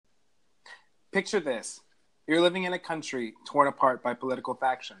Picture this. You're living in a country torn apart by political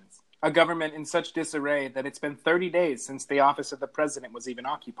factions. A government in such disarray that it's been 30 days since the office of the president was even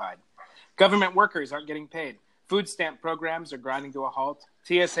occupied. Government workers aren't getting paid. Food stamp programs are grinding to a halt.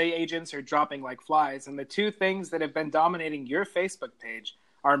 TSA agents are dropping like flies. And the two things that have been dominating your Facebook page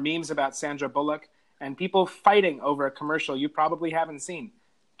are memes about Sandra Bullock and people fighting over a commercial you probably haven't seen.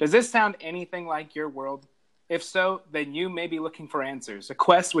 Does this sound anything like your world? If so, then you may be looking for answers, a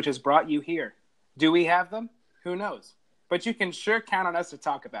quest which has brought you here. Do we have them? Who knows? But you can sure count on us to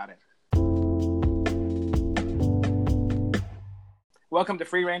talk about it. Welcome to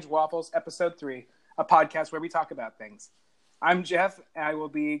Free Range Waffles, Episode 3, a podcast where we talk about things. I'm Jeff, and I will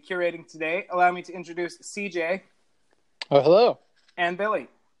be curating today. Allow me to introduce CJ. Oh, hello. And Billy.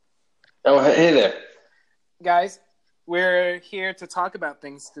 Oh, hey there. Guys, we're here to talk about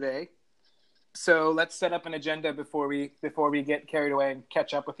things today. So let's set up an agenda before we get carried away and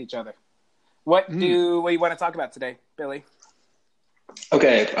catch up with each other. What do we want to talk about today, Billy?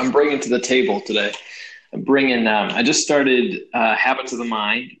 Okay, I'm bringing to the table today. I just started Habits of the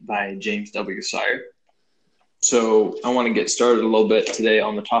Mind by James W. Sire. So I want to get started a little bit today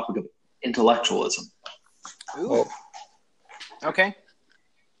on the topic of intellectualism. Ooh. Okay.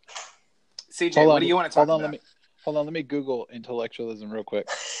 CJ, what do you want to talk about? Let me Google intellectualism real quick.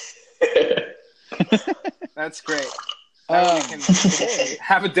 That's great. We can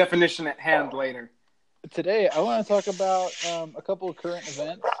have a definition at hand later. Today, I want to talk about a couple of current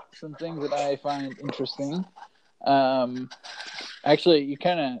events, some things that I find interesting. Actually, you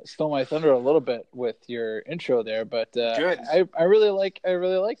kind of stole my thunder a little bit with your intro there, but good. I really liked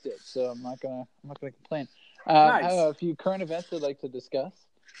it, so I'm not gonna complain. Nice. I have a few current events I'd like to discuss,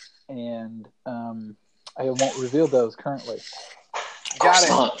 and I won't reveal those currently. Got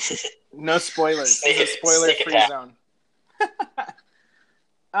it. No spoilers. This is a spoiler-free zone.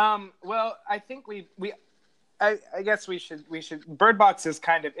 Well, I think I guess we should. Bird Box is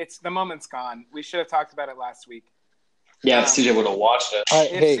the moment's gone. We should have talked about it last week. Yeah, if CJ would have watched it.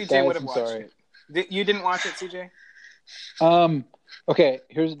 If CJ would have watched it. You didn't watch it, CJ? Okay,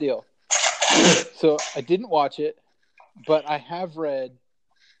 here's the deal. So I didn't watch it, but I have read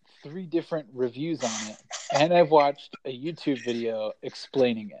 3 different reviews on it, and I've watched a YouTube video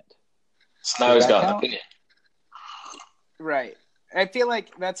explaining it. So now he's got an opinion. Right. I feel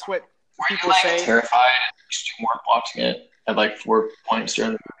like that's what people Were you say. Terrified you weren't watching it at 4 points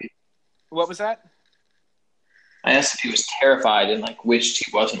during the movie? What was that? I asked if he was terrified and wished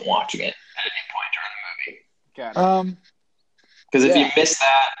he wasn't watching it at any point during the movie. Got it. Because if you missed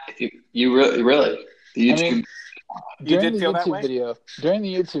that, if you really the YouTube. You did feel that way? During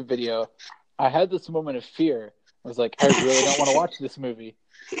the YouTube video, I had this moment of fear. I was like, I really don't want to watch this movie.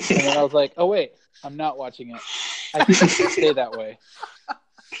 And then I was like, oh wait, I'm not watching it. I think I should stay that way.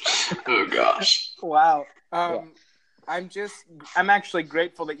 Oh gosh! Wow. I'm actually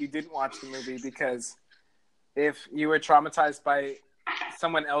grateful that you didn't watch the movie, because if you were traumatized by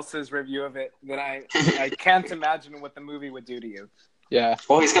someone else's review of it, then I can't imagine what the movie would do to you. Yeah.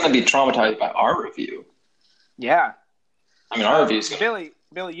 Well, he's going to be traumatized by our review. Yeah. I mean, our review's Billy,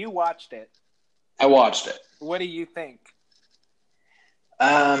 you watched it. I watched it. What do you think?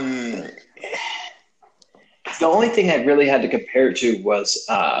 The only thing I really had to compare it to was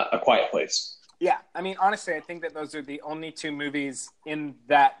A Quiet Place. Yeah, I mean, honestly, I think that those are the only 2 movies in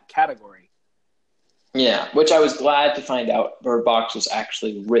that category. Yeah, which I was glad to find out Bird Box was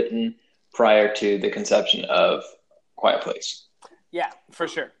actually written prior to the conception of Quiet Place. Yeah, for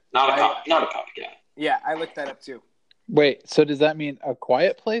sure. Not a copycat. Yeah, I looked that up too. Wait, so does that mean A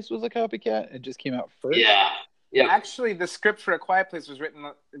Quiet Place was a copycat? It just came out first? Yeah. Actually, the script for A Quiet Place was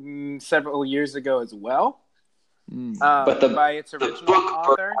written several years ago as well. But by its original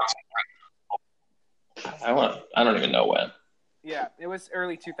author. I don't even know when. Yeah, it was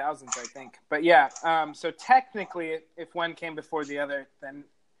early 2000s, I think. But yeah, so technically, if one came before the other, then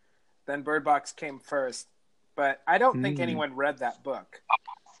Bird Box came first. But I don't think anyone read that book.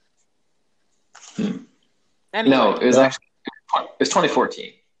 Anyway, No, it was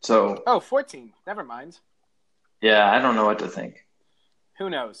 2014. So. Oh, 14. Never mind. Yeah, I don't know what to think. Who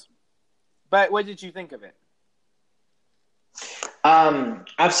knows? But what did you think of it?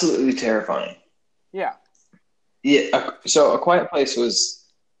 Absolutely terrifying. Yeah. Yeah. So A Quiet Place was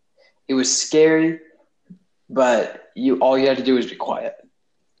scary, but all you had to do was be quiet.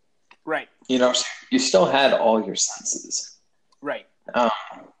 Right. You still had all your senses. Right. And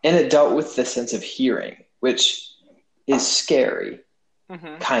it dealt with the sense of hearing, which is scary,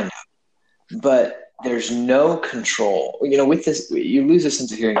 kind of. But there's no control. With this, you lose a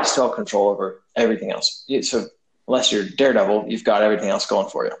sense of hearing. You still have control over everything else. So unless you're Daredevil, you've got everything else going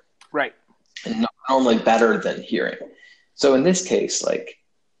for you. Right. and normally better than hearing. So in this case, like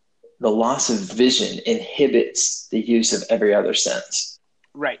the loss of vision inhibits the use of every other sense.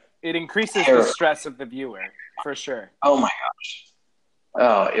 Right. It increases the stress of the viewer, for sure. Oh my gosh.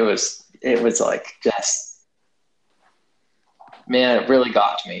 Oh, it was like just, man, it really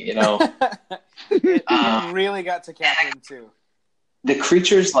got to me, you know. it really got to Catherine too. The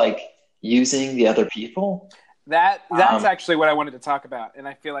creatures like using the other people. That's actually what I wanted to talk about, and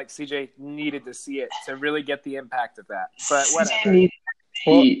I feel like CJ needed to see it to really get the impact of that. But whatever.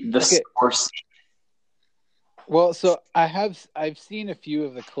 The source. Well, so I've seen a few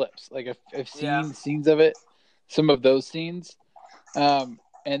of the clips. Like I've seen scenes of it, some of those scenes, and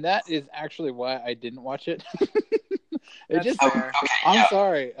that is actually why I didn't watch it. I'm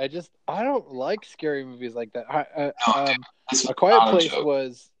sorry. I don't like scary movies like that. A Quiet Place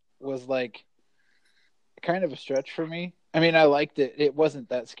was like kind of a stretch for me. I mean, I liked it. It wasn't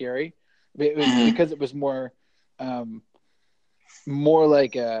that scary. It was because it was more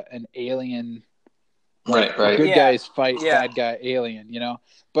like an alien. Right. Good guys fight bad guy alien, you know.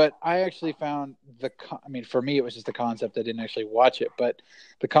 But I actually found for me, it was just the concept. I didn't actually watch it, but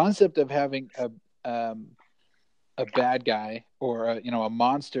the concept of having a bad guy or a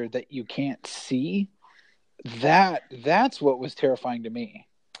monster that you can't see, that's what was terrifying to me.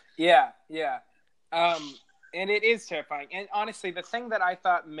 Yeah. And it is terrifying. And honestly, the thing that I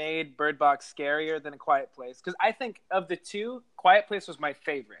thought made Bird Box scarier than A Quiet Place, because I think of the two, Quiet Place was my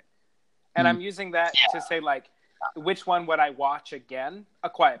favorite. And I'm using that to say, like, which one would I watch again? A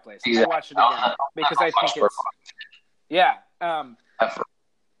Quiet Place. I watch it again because I think it's... Yeah.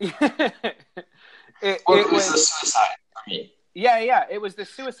 It was the suicide for me. Yeah. It was the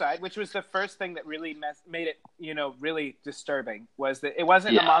suicide, which was the first thing that really made it, really disturbing. Was that it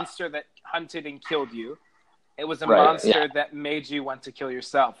wasn't a monster that hunted and killed you. It was a monster that made you want to kill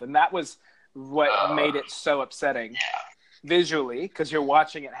yourself, and that was what made it so upsetting visually because you're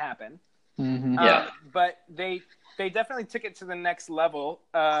watching it happen. Mm-hmm. But they definitely took it to the next level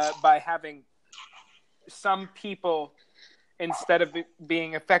by having some people, instead of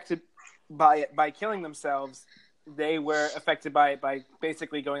being affected by it by killing themselves, they were affected by it by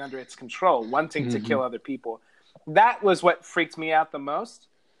basically going under its control, wanting to kill other people. That was what freaked me out the most.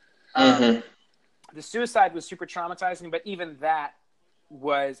 The suicide was super traumatizing, but even that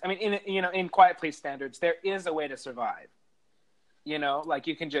was, I mean, in Quiet Place standards, there is a way to survive. Like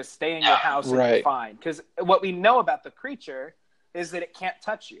you can just stay in your house and you're fine. Because what we know about the creature is that it can't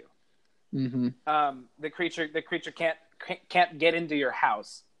touch you. Mm-hmm. The creature can't get into your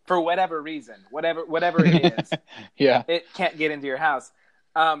house for whatever reason, whatever it is. It can't get into your house.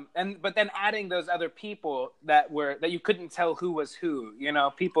 But then adding those other people that you couldn't tell who was who,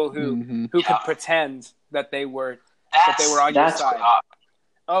 people who could pretend that they were on your side.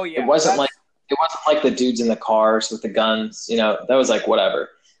 Oh yeah. It wasn't like the dudes in the cars with the guns, that was like whatever.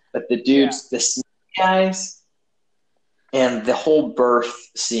 But the dudes, the snake guys, and the whole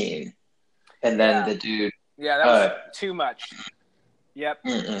birth scene, and then the dude. Yeah, that was too much. Yep.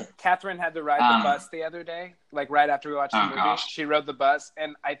 Mm-mm. Catherine had to ride the bus the other day, like right after we watched the movie. Gosh. She rode the bus,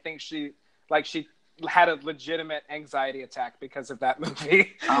 and I think she had a legitimate anxiety attack because of that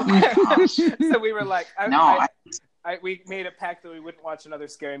movie. Oh my gosh. So we were like, we made a pact that we wouldn't watch another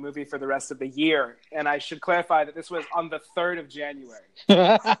scary movie for the rest of the year. And I should clarify that this was on the 3rd of January.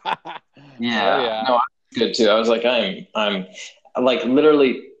 No, I'm good too. I was like, I'm like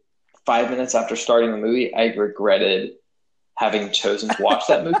literally 5 minutes after starting the movie, I regretted having chosen to watch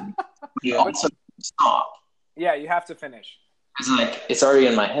that movie. Stop. Yeah, you have to finish. It's like, it's already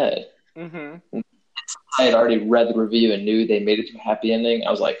in my head. Mm-hmm. I had already read the review and knew they made it to a happy ending.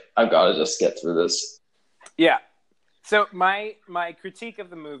 I was like, I've got to just get through this. Yeah. So my critique of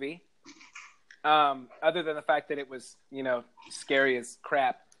the movie, other than the fact that it was, scary as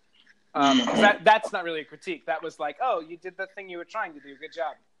crap, that's not really a critique. That was like, oh, you did the thing you were trying to do. Good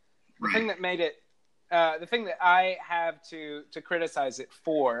job. The thing that made it, the thing that I have to criticize it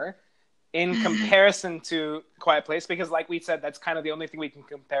for, in comparison to Quiet Place, because like we said, that's kind of the only thing we can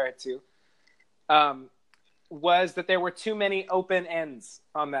compare it to, was that there were too many open ends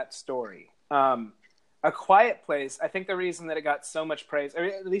on that story. A Quiet Place, I think the reason that it got so much praise, or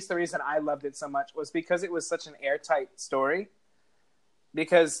at least the reason I loved it so much, was because it was such an airtight story.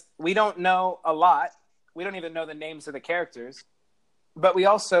 Because we don't know a lot. We don't even know the names of the characters. But we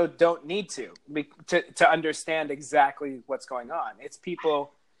also don't need to understand exactly what's going on. It's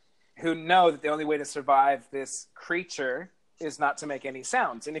people who know that the only way to survive this creature is not to make any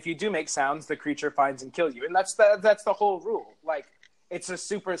sounds. And if you do make sounds, the creature finds and kills you. And that's the whole rule. Like, it's a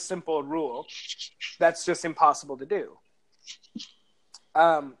super simple rule that's just impossible to do.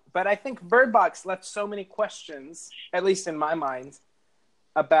 But I think Bird Box left so many questions, at least in my mind,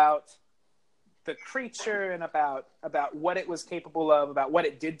 about the creature and about what it was capable of, about what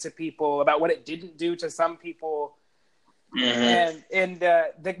it did to people, about what it didn't do to some people. And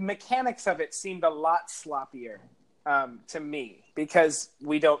the mechanics of it seemed a lot sloppier to me, because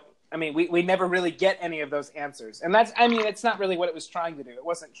we never really get any of those answers. And it's not really what it was trying to do. It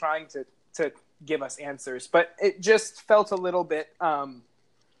wasn't trying to give us answers, but it just felt a little bit, I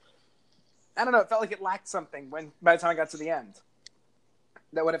don't know, it felt like it lacked something by the time I got to the end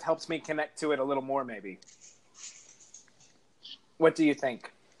that would have helped me connect to it a little more, maybe. What do you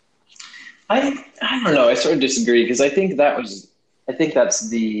think? I don't know. I sort of disagree, because I think that's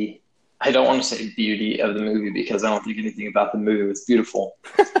the, I don't want to say beauty of the movie, because I don't think anything about the movie was beautiful.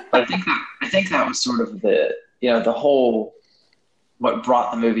 But I think that was sort of the whole, what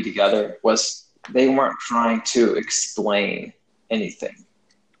brought the movie together was they weren't trying to explain anything.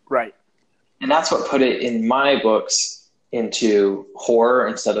 Right. And that's what put it in my books into horror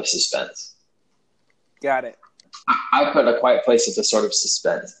instead of suspense. Got it. I put A Quiet Place as a sort of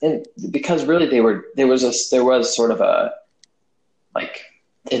suspense, and because really there was sort of an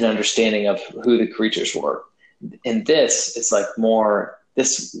understanding of who the creatures were. In this, it's like more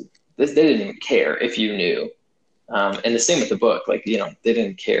this they didn't even care if you knew, and the same with the book. Like, they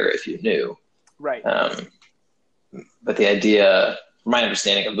didn't care if you knew. Right. But the idea, my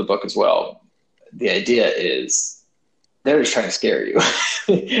understanding of the book as well, the idea is they're just trying to scare you.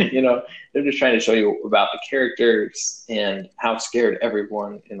 They're just trying to show you about the characters and how scared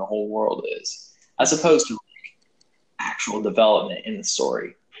everyone in the whole world is, as opposed to actual development in the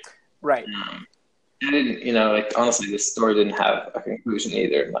story. Right. I didn't, honestly, this story didn't have a conclusion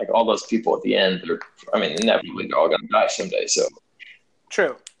either. Like, all those people at the end, inevitably they're all going to die someday. So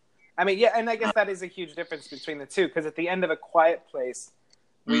true. Yeah, and I guess that is a huge difference between the two, because at the end of A Quiet Place,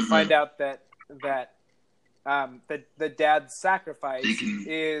 we find out that the dad's sacrifice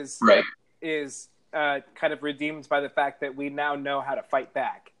is kind of redeemed by the fact that we now know how to fight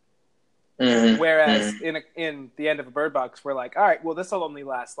back. Whereas in the end of A Bird Box, we're like, all right, well, this will only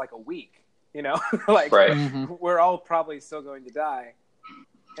last like a week, we're all probably still going to die.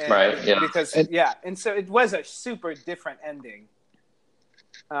 And, right. Yeah. Because and so it was a super different ending.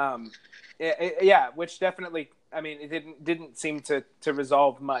 Which definitely, it didn't seem to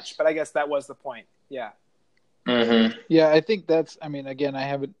resolve much, but I guess that was the point. Yeah. Mm-hmm. Yeah, I think that's, again,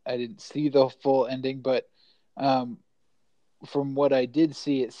 I didn't see the full ending, but from what I did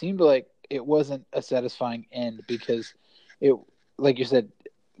see, it seemed like it wasn't a satisfying end, because it, like you said,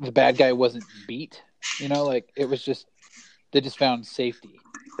 the bad guy wasn't beat, it was just, they just found safety,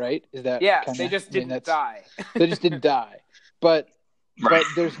 right? Is that they just didn't die. They just didn't die. But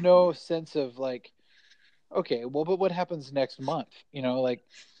there's no sense of like, okay, well, but what happens next month?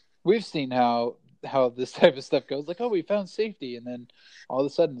 We've seen how this type of stuff goes. Like, oh, we found safety, and then all of a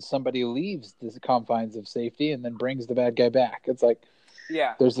sudden somebody leaves the confines of safety and then brings the bad guy back. It's like,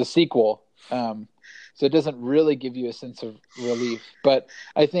 there's a sequel. So it doesn't really give you a sense of relief. But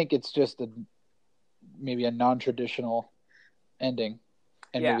I think it's just maybe a non-traditional ending,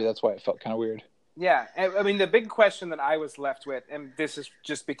 and maybe that's why it felt kind of weird. Yeah, the big question that I was left with, and this is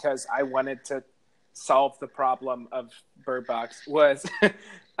just because I wanted to solve the problem of Bird Box, was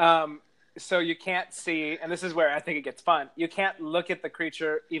so you can't see, and this is where I think it gets fun. You can't look at the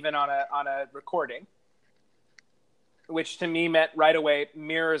creature even on a recording, which to me meant right away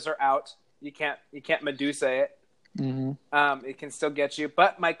mirrors are out. You can't Medusa it. Mm-hmm. It can still get you.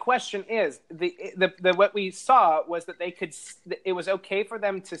 But my question is, the what we saw was that it was okay for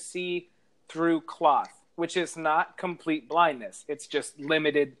them to see through cloth, which is not complete blindness. It's just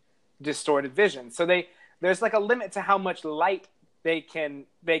limited, distorted vision. So there's like a limit to how much light they can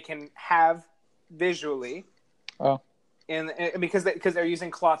have visually. Oh, because they're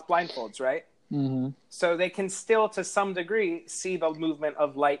using cloth blindfolds, right? Mm-hmm. So they can still, to some degree, see the movement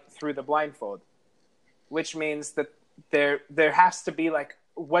of light through the blindfold, which means that there has to be like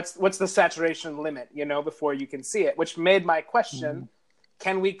what's the saturation limit, before you can see it. Which made my question: mm-hmm.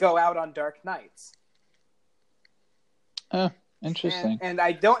 Can we go out on dark nights? Interesting. And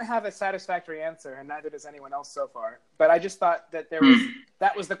I don't have a satisfactory answer, and neither does anyone else so far. But I just thought that that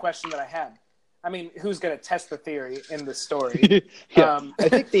was the question that I had. Who's going to test the theory in the story? I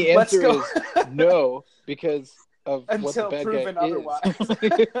think the answer is no, because of until what the bad proven guy otherwise.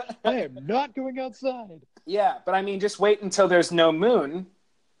 I am not going outside. Yeah, but just wait until there's no moon.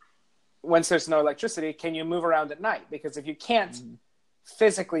 Once there's no electricity, can you move around at night? Because if you can't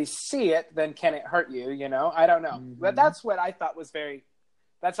physically see it, then can it hurt you? I don't know. Mm-hmm. But that's what I thought was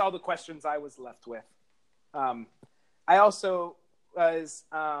that's all the questions I was left with. I also was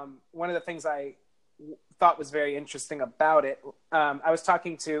one of the things I thought was very interesting about it. I was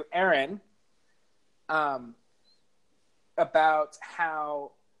talking to Aaron about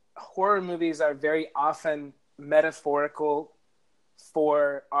how horror movies are very often metaphorical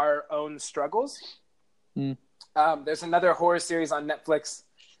for our own struggles. There's another horror series on Netflix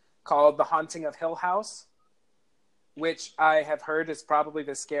called The Haunting of Hill House, which I have heard is probably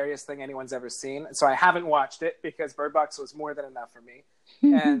the scariest thing anyone's ever seen. So I haven't watched it because Bird Box was more than enough for me.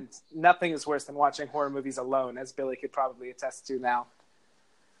 And nothing is worse than watching horror movies alone, as Billy could probably attest to now.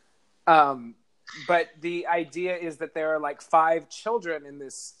 But the idea is that there are like 5 children in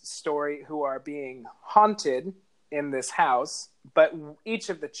this story who are being haunted in this house, but each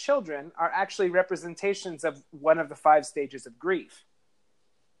of the children are actually representations of one of the 5 stages of grief.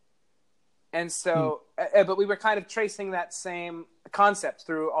 And so, but we were kind of tracing that same concept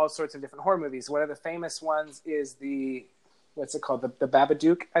through all sorts of different horror movies. One of the famous ones is what's it called? The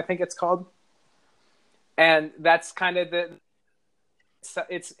Babadook, I think it's called. And that's kind of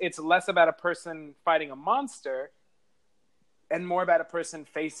it's less about a person fighting a monster and more about a person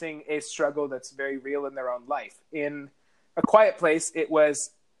facing a struggle that's very real in their own life. In A Quiet Place, it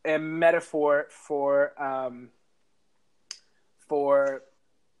was a metaphor for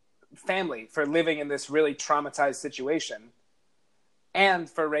family, for living in this really traumatized situation, and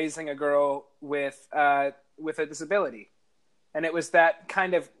for raising a girl with a disability. And it was that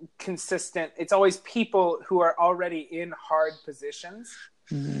kind of consistent. It's always people who are already in hard positions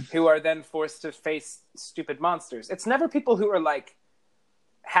who are then forced to face stupid monsters. It's never people who are like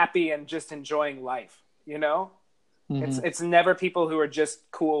happy and just enjoying life, you know? It's never people who are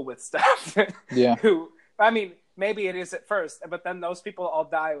just cool with stuff. Yeah. Who, I mean, maybe it is at first, but then those people all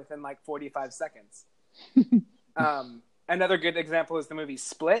die within like 45 seconds. Another good example is the movie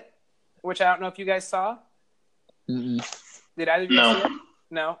Split, which I don't know if you guys saw. Did either of you see it?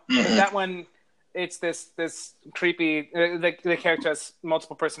 No. But that one, it's this creepy. The character has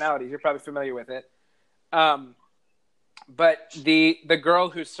multiple personalities. You're probably familiar with it. But the girl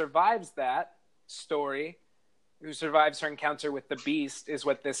who survives that story, who survives her encounter with the Beast, is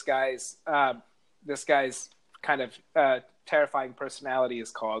what this guy's kind of terrifying personality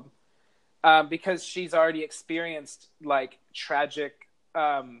is called, because she's already experienced like tragic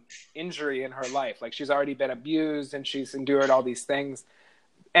injury in her life. Like she's already been abused and she's endured all these things.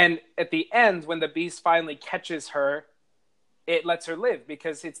 And at the end, when the Beast finally catches her, it lets her live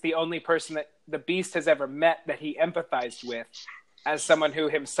because it's the only person that the Beast has ever met that he empathized with as someone who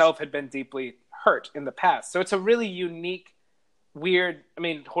himself had been deeply hurt in the past. So it's a really unique, weird,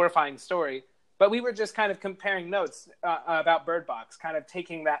 horrifying story. But we were just kind of comparing notes about Bird Box, kind of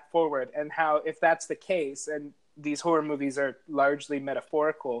taking that forward, and how if that's the case, and these horror movies are largely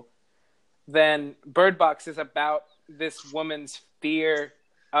metaphorical, then Bird Box is about this woman's fear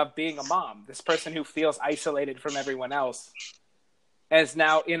of being a mom, this person who feels isolated from everyone else, is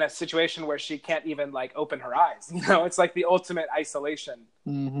now in a situation where she can't even like open her eyes. You know, it's like the ultimate isolation.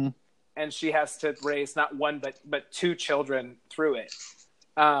 And she has to raise not one, but 2 children through it.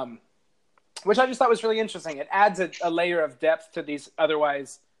 Which I just thought was really interesting. It adds a layer of depth to these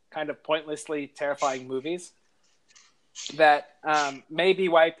otherwise kind of pointlessly terrifying movies that may be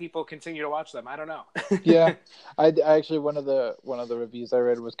why people continue to watch them. I don't know. Yeah, I actually one of the reviews I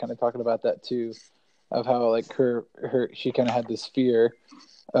read was kind of talking about that too, of how like her she kind of had this fear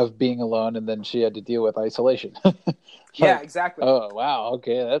of being alone, and then she had to deal with isolation. Yeah, exactly. Oh wow,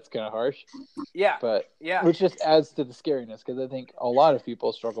 okay, that's kind of harsh. Yeah, but yeah, which just adds to the scariness, because I think a lot of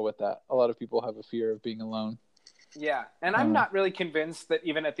people struggle with that. A lot of people have a fear of being alone. Yeah, and I'm not really convinced that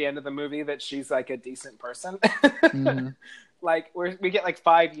even at the end of the movie that she's like a decent person. Like we get like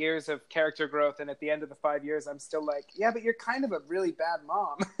 5 years of character growth, and at the end of the 5 years, I'm still like, yeah, but you're kind of a really bad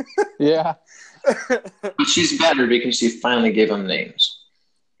mom. Yeah, but she's better because she finally gave them names.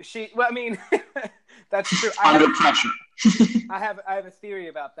 That's true. Under pressure. I have a theory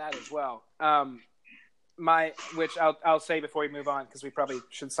about that as well. Which I'll say before we move on, because we probably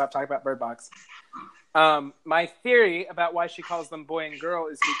should stop talking about Bird Box. My theory about why she calls them boy and girl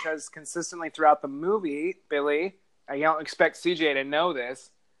is because consistently throughout the movie, Billy, I don't expect CJ to know this.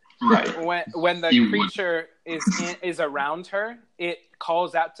 Right. When the creature is around her, it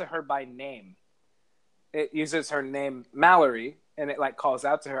calls out to her by name. It uses her name Mallory, and it like calls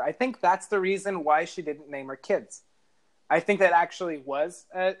out to her. I think that's the reason why she didn't name her kids. I think that actually was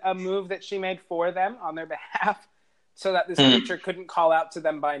a move that she made for them on their behalf, so that this creature couldn't call out to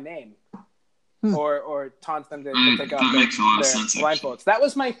them by name or taunt them to take off their blindfolds. That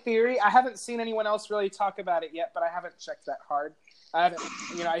was my theory. I haven't seen anyone else really talk about it yet, but I haven't checked that hard. I haven't,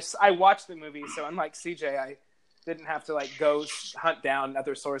 I watched the movie, so unlike CJ, Didn't have to like go hunt down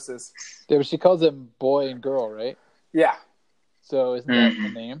other sources. Yeah, but she calls them boy and girl, right? Yeah. So isn't that the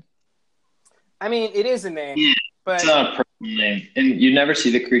name? I mean, it is a name, but it's not a personal name, and you never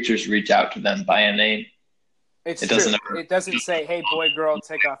see the creatures reach out to them by a name. It doesn't say, "Hey, boy, girl,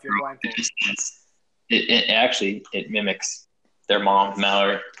 take off your blindfold." It actually mimics their mom,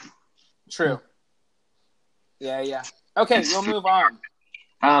 Mallory. True. Yeah. Okay, we'll move on.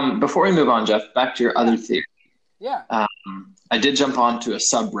 Before we move on, Jeff, back to your other theory. Yeah. I did jump onto a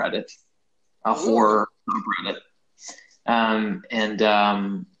subreddit, a horror subreddit,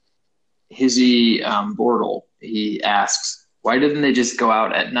 and Hizzy Bortle, he asks, why didn't they just go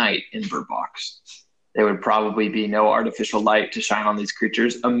out at night in Bird Box? There would probably be no artificial light to shine on these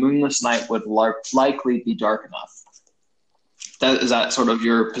creatures. A moonless night would likely be dark enough. Is that sort of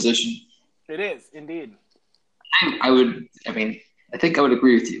your position? It is, indeed. I think I would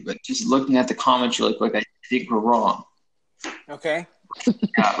agree with you, but just looking at the comments really quick, I think we're wrong. Okay.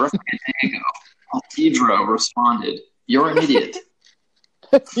 Yeah, roughly a day ago, Alfedro responded, "You're an idiot."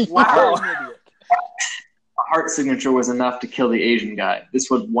 Wow. A heart signature was enough to kill the Asian guy. This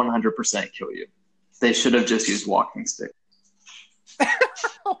would 100% kill you. They should have just used walking sticks.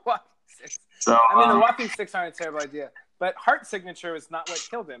 Walking sticks. So, the walking sticks aren't a terrible idea. But heart signature was not what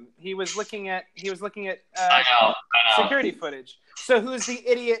killed him. He was looking at I know. security footage. So who's the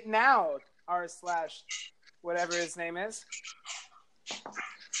idiot now? R/whatever his name is.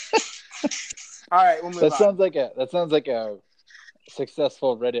 All right, we'll move on. That sounds like a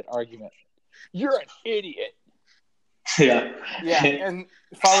successful Reddit argument. You're an idiot. Yeah. Yeah, and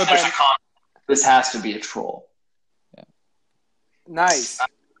followed by this has to be a troll. Yeah. Nice.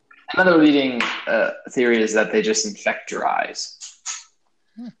 Another leading theory is that they just infect your eyes.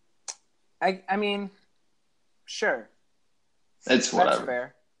 I mean, sure. It's whatever. That's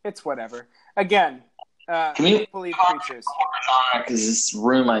fair. It's whatever. Again, Can we believe creatures. Because this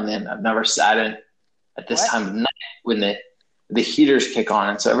room I'm in, I've never sat in at this time of night when the heaters kick on,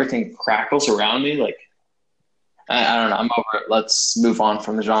 and so everything crackles around me. Like, I don't know. I'm over it. Let's move on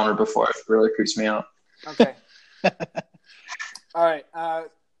from the genre before it really creeps me out. Okay. All right.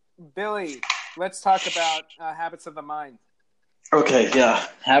 Billy, let's talk about habits of the mind. Okay, yeah.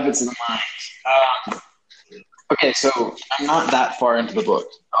 Habits of the mind. Okay, so I'm not that far into the book.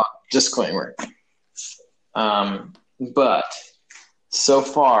 Disclaimer. But so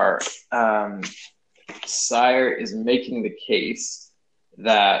far, Sire is making the case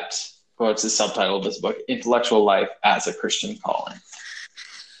that, it's the subtitle of this book, Intellectual Life as a Christian Calling.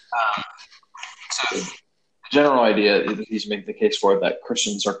 So the general idea that he's making the case for that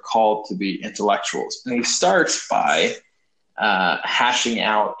Christians are called to be intellectuals. And he starts by hashing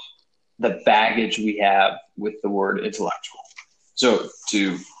out the baggage we have with the word intellectual. So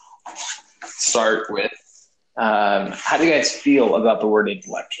to start with, how do you guys feel about the word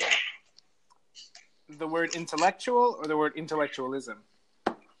intellectual? The word intellectual or the word intellectualism?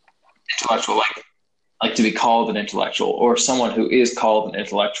 Intellectual, like to be called an intellectual, or someone who is called an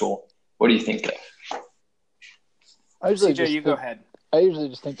intellectual. What do you think of? CJ, you go ahead. I usually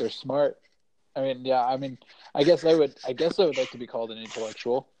just think they're smart. I guess I would like to be called an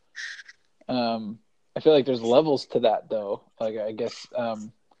intellectual. I feel like there's levels to that, though. Like, I guess, you're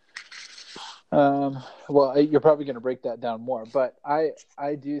probably going to break that down more, but I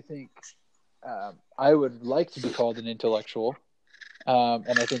do think I would like to be called an intellectual.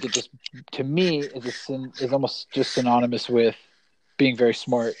 And I think it just, to me, is almost just synonymous with being very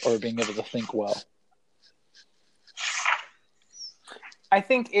smart or being able to think well. I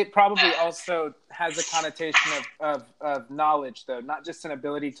think it probably also has a connotation of knowledge, though, not just an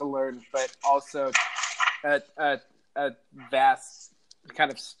ability to learn, but also a vast kind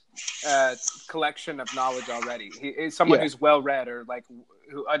of collection of knowledge already. He's someone who's well read or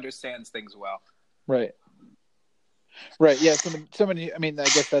who understands things well. Right. Yeah. Somebody. I mean, I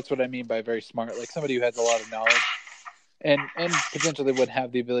guess that's what I mean by very smart. Like somebody who has a lot of knowledge, and potentially would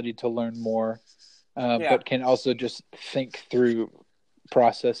have the ability to learn more, but can also just think through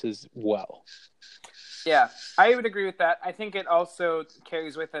processes well. Yeah, I would agree with that. I think it also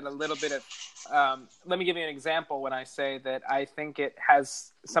carries with it a little bit of, let me give you an example when I say that I think it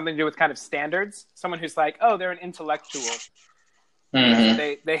has something to do with kind of standards. Someone who's like, oh, they're an intellectual.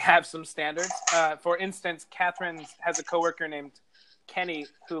 Mm-hmm. They have some standards. For instance, Catherine has a coworker named Kenny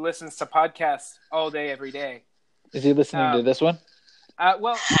who listens to podcasts all day, every day. Is he listening to this one?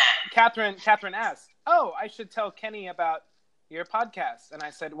 Well, Catherine asked, oh, I should tell Kenny about your podcast. And I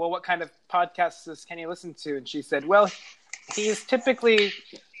said, well, what kind of podcasts does Kenny listen to? And she said, well, he's typically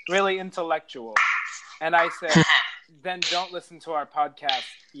really intellectual. And I said, then don't listen to our podcast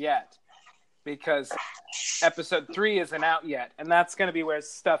yet. because episode 3 isn't out yet, and that's going to be where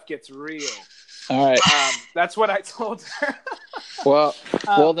stuff gets real. All right. That's what I told her. Well,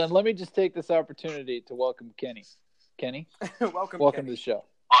 then let me just take this opportunity to welcome Kenny. Kenny, welcome to Kenny. the show.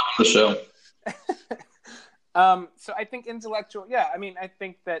 Welcome to the show. So I think intellectual. Yeah, I mean, I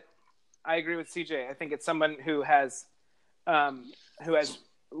think that I agree with CJ. I think it's someone who has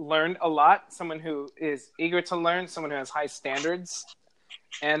learned a lot, someone who is eager to learn, someone who has high standards,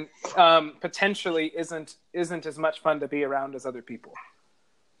 and potentially isn't as much fun to be around as other people.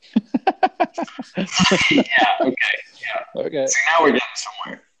 Yeah. Okay. Yeah. Okay. So now we're getting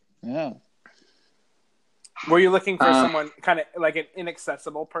somewhere. Yeah. Were you looking for someone kind of like an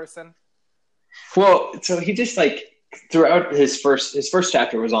inaccessible person? Well, so he just like throughout his first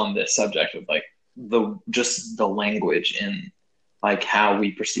chapter was on this subject of like the language and like how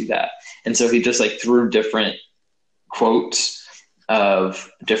we perceive that. And so he just like threw different quotes of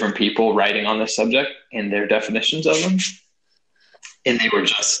different people writing on this subject and their definitions of them. And they were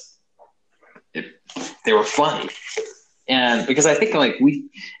they were funny. And because I think like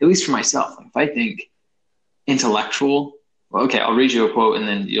at least for myself, if I think intellectual, well, okay, I'll read you a quote and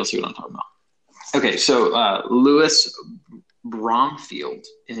then you'll see what I'm talking about. Okay, so Louis Bromfield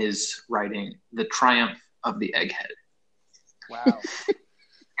in his writing, The Triumph of the Egghead. Wow.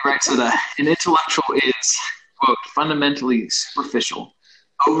 Right, so an intellectual is, quote, fundamentally superficial,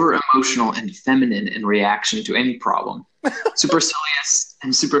 over-emotional and feminine in reaction to any problem, supercilious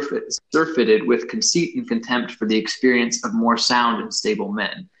and surfeited with conceit and contempt for the experience of more sound and stable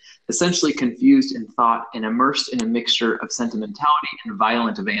men, essentially confused in thought and immersed in a mixture of sentimentality and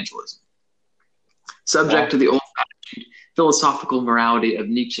violent evangelism. Subject to the old-fashioned philosophical morality of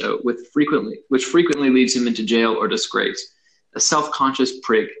Nietzsche, which frequently leads him into jail or disgrace, a self-conscious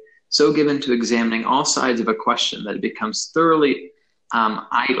prig, so given to examining all sides of a question that it becomes thoroughly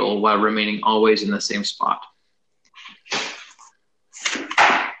idle while remaining always in the same spot.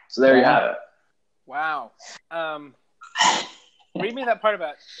 So there you have it. Wow. Read me that part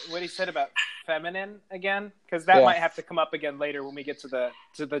about what he said about feminine again, because that might have to come up again later when we get to the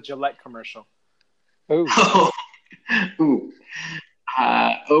Gillette commercial. Ooh. Ooh.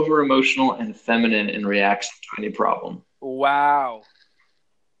 Over emotional and feminine in reaction to any problem. Wow.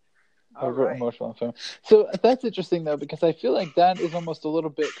 Over emotional and feminine. So that's interesting though, because I feel like that is almost a little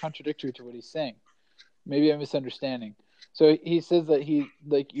bit contradictory to what he's saying. Maybe I'm misunderstanding. So he says that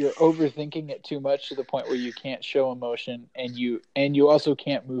you're overthinking it too much to the point where you can't show emotion and you also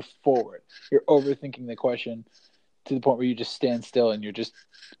can't move forward. You're overthinking the question to the point where you just stand still and you're just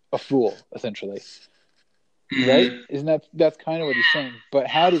a fool, essentially. Mm-hmm. Right? Isn't that's kind of what he's saying? But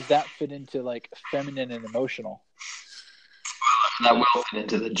how does that fit into like feminine and emotional? That will fit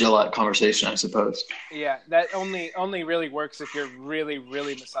into the Gillette conversation, I suppose. Yeah, that only really works if you're really,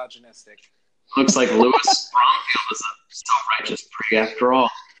 really misogynistic. Looks like Louis Bromfield is a self-righteous prig after all.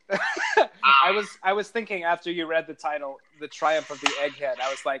 I was thinking after you read the title, The Triumph of the Egghead, I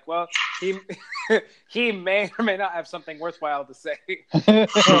was like, well, he may or may not have something worthwhile to say. Who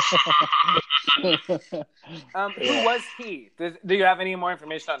was he? Do you have any more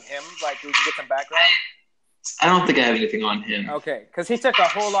information on him? Like, we can get some background? I don't think I have anything on him. Okay, because he took a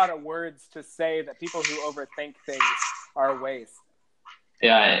whole lot of words to say that people who overthink things are waste.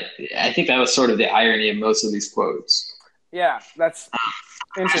 Yeah, I think that was sort of the irony of most of these quotes. Yeah, that's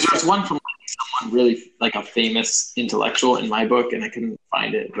interesting. There's one from someone really like a famous intellectual in my book, and I couldn't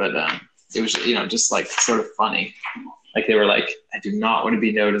find it, but it was just like sort of funny. Like they were like, I do not want to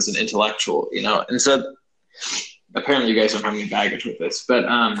be known as an intellectual, and so apparently you guys don't have any baggage with this, but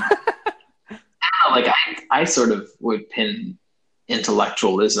I sort of would pin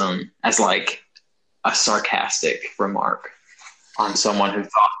intellectualism as like a sarcastic remark on someone who thought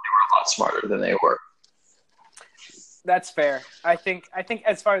they were a lot smarter than they were. That's fair. I think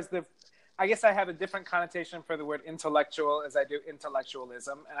as far as I guess I have a different connotation for the word intellectual as I do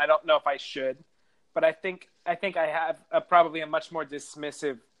intellectualism, and I don't know if I should, but I think I have probably a much more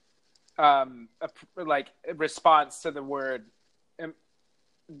dismissive response to the word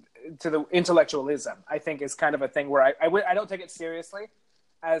to the intellectualism. I think is kind of a thing where I don't take it seriously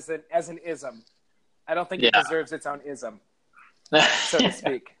as an ism. I don't think it deserves its own ism, so to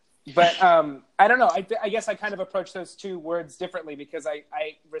speak. But I don't know. I guess I kind of approach those two words differently because I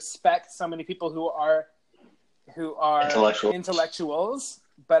respect so many people who are intellectuals,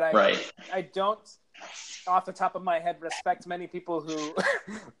 but I don't, off the top of my head, respect many people who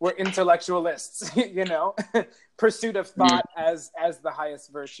were intellectualists. Pursuit of thought as the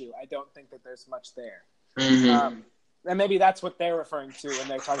highest virtue. I don't think that there's much there, and maybe that's what they're referring to when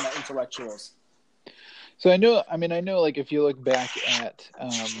they're talking about intellectuals. So I know, like if you look back at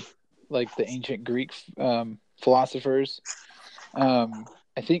like the ancient Greek philosophers.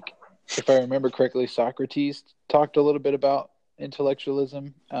 I think, if I remember correctly, Socrates talked a little bit about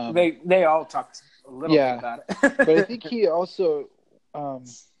intellectualism. They all talked a little bit about it. But I think he also,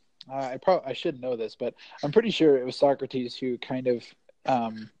 I should know this, but I'm pretty sure it was Socrates who kind of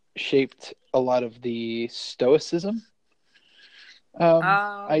shaped a lot of the Stoicism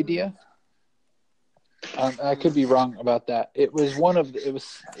idea. I could be wrong about that. It was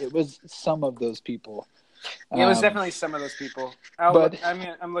some of those people. It was definitely some of those people.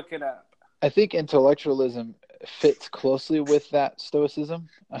 I'm looking it up. I think intellectualism fits closely with that Stoicism.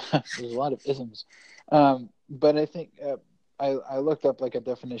 There's a lot of isms, but I think I looked up like a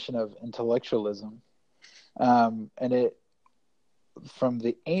definition of intellectualism, and it from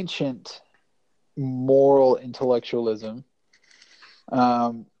the ancient moral intellectualism.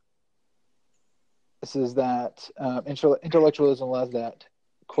 This is that intellectualism allows that,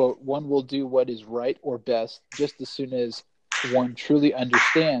 quote, one will do what is right or best just as soon as one truly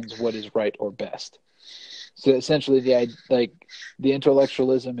understands what is right or best. So essentially, the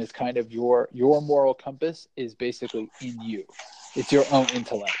intellectualism is kind of your moral compass is basically in you. It's your own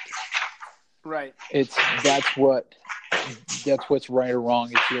intellect. Right. That's what's right or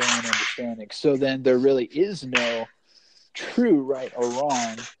wrong. It's your own understanding. So then there really is no true right or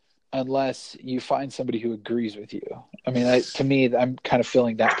wrong unless you find somebody who agrees with you. I mean, to me, I'm kind of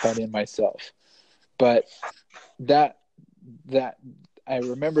filling that part in myself. But that I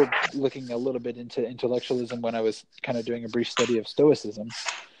remember looking a little bit into intellectualism when I was kind of doing a brief study of Stoicism.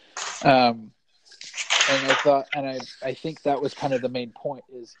 And I thought, and I think that was kind of the main point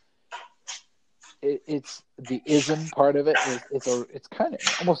is it's the ism part of it. It's kind of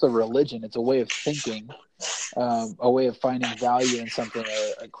almost a religion. It's a way of thinking, a way of finding value in something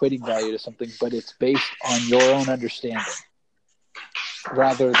or equating value to something, but it's based on your own understanding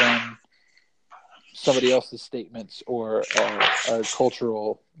rather than somebody else's statements or a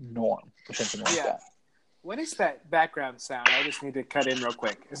cultural norm or something like that. What is that background sound? I just need to cut in real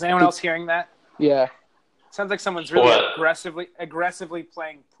quick. Is anyone else hearing that? Yeah. Sounds like someone's really aggressively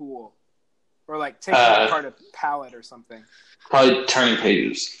playing pool. Or like taking apart a pallet or something. Probably turning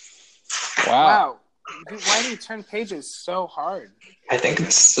pages. Wow. Dude, why do you turn pages so hard? I think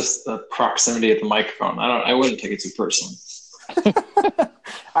it's just the proximity of the microphone. I wouldn't take it too personally.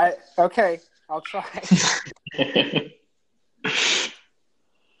 Okay, I'll try.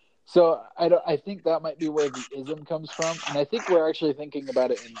 So I think that might be where the ism comes from, and I think we're actually thinking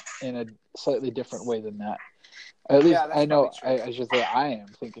about it in a slightly different way than that. At least I know I should say I am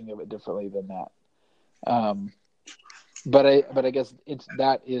thinking of it differently than that. But I guess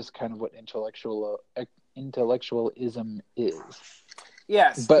that is kind of what intellectualism is.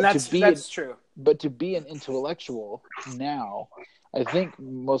 Yes, but that's true. But to be an intellectual now, I think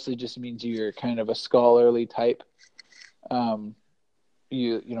mostly just means you're kind of a scholarly type.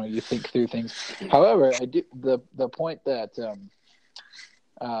 You think through things. However, I do the point that the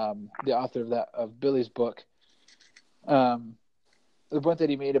author of Billy's book, the point that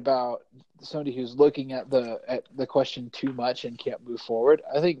he made about somebody who's looking at the question too much and can't move forward,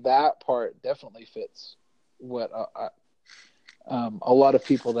 I think that part definitely fits what a lot of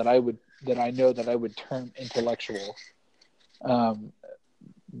people that I know that I would term intellectual.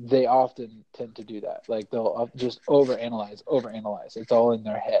 They often tend to do that. Like they'll just overanalyze. It's all in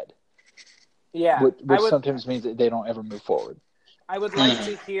their head. Yeah, which sometimes means that they don't ever move forward. I would like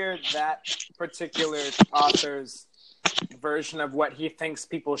to hear that particular author's version of what he thinks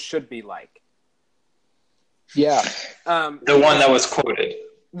people should be like. Yeah. The one that was quoted.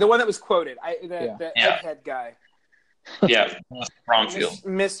 The one that was quoted. The Egghead guy. Yeah, Bromfield.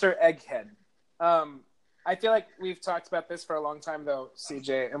 Mr. Egghead. I feel like we've talked about this for a long time, though,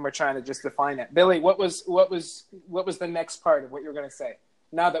 CJ, and we're trying to just define it. Billy, what was the next part of what you were going to say?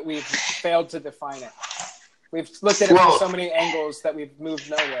 Now that we've failed to define it, we've looked at it from so many angles that we've moved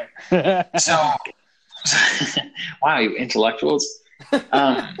nowhere. So, wow, you intellectuals.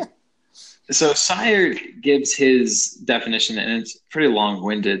 So Sire gives his definition, and it's pretty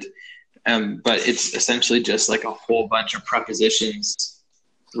long-winded, but it's essentially just like a whole bunch of prepositions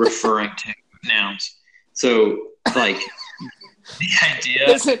referring to nouns. So, like, the idea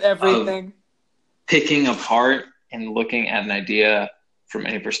isn't everything of picking apart and looking at an idea from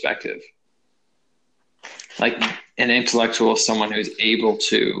any perspective. Like, an intellectual is someone who's able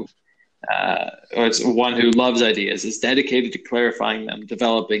to, or it's one who loves ideas, is dedicated to clarifying them,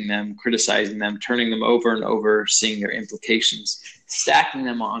 developing them, criticizing them, turning them over and over, seeing their implications, stacking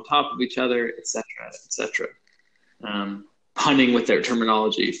them on top of each other, etc., etc. Punning with their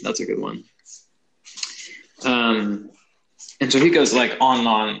terminology. That's a good one. And so he goes like on and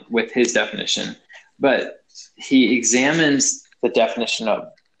on with his definition, but he examines the definition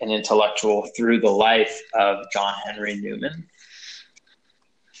of an intellectual through the life of John Henry Newman,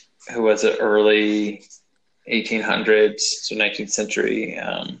 who was an early 1800s, so 19th century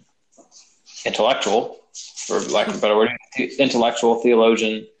intellectual, for lack of a better word, intellectual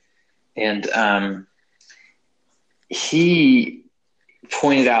theologian. And he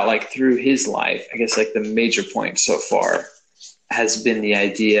pointed out, like, through his life, I guess, like, the major point so far has been the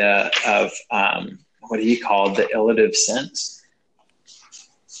idea of what he called the illative sense,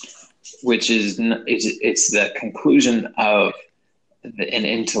 which is it's the conclusion of an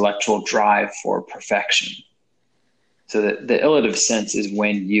intellectual drive for perfection. So the illative sense is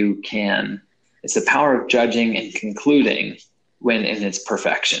when you can, it's the power of judging and concluding when in its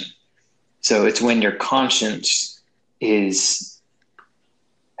perfection. So it's when your conscience is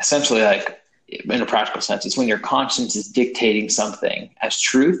essentially, like, in a practical sense, it's when your conscience is dictating something as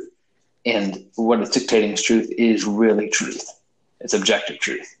truth, and what it's dictating as truth is really truth. It's objective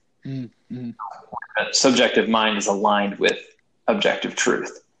truth. Mm-hmm. A subjective mind is aligned with objective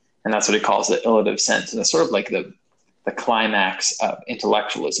truth, and that's what he calls the illative sense. And it's sort of like the climax of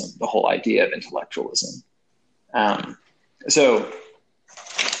intellectualism, the whole idea of intellectualism. Can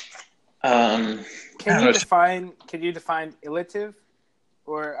you define illative?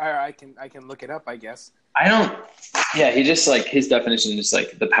 Or I can look it up, I guess. He just, like, his definition is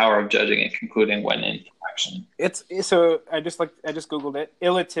like the power of judging and concluding when in perfection. So I just Googled it.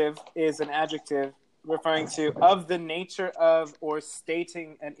 Illative is an adjective referring to of the nature of or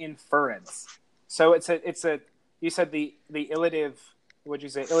stating an inference. So it's a you said the illative, what'd you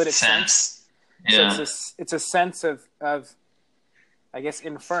say? Illative sense. Yeah. So it's a sense of I guess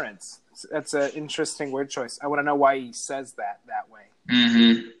inference. That's an interesting word choice. I want to know why he says that way.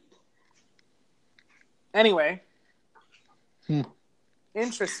 Mm-hmm. Anyway,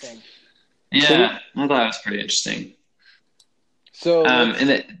 interesting. Yeah, I thought it was pretty interesting. So,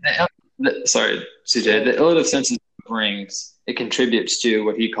 and sorry, CJ, the illative sense it contributes to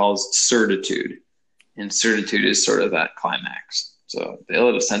what he calls certitude, and certitude is sort of that climax. So the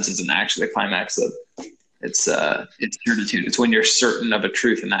illative sense isn't actually the climax of it's certitude. It's when you're certain of a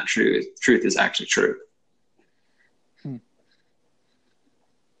truth, and that truth is actually true.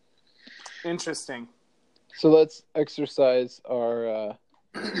 Interesting. So let's exercise our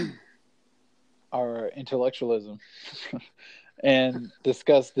intellectualism and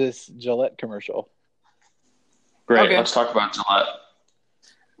discuss this Gillette commercial. Great. Okay. Let's talk about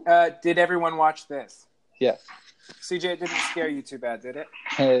Gillette. Did everyone watch this? Yes. CJ, it didn't scare you too bad, did it?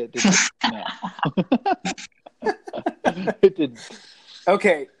 It didn't. No. It didn't.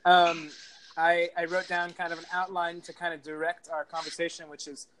 Okay. I wrote down kind of an outline to kind of direct our conversation, which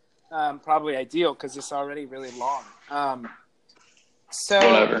is probably ideal because it's already really long. So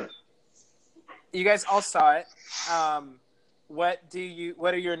whatever. You guys all saw it. What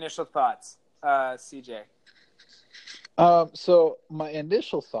are your initial thoughts, CJ? So my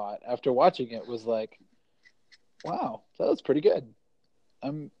initial thought after watching it was like, wow, that was pretty good.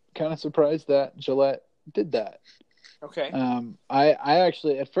 I'm kind of surprised that Gillette did that. Okay. I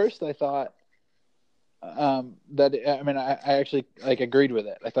actually, at first I thought I actually, like, agreed with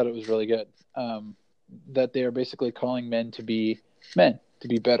it. I thought it was really good. That they are basically calling men to be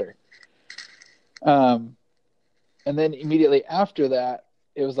better. And then immediately after that,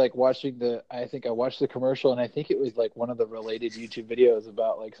 it was like I think I watched the commercial, and I think it was like one of the related YouTube videos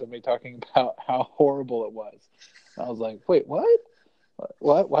about, like, somebody talking about how horrible it was. And I was like, wait, what?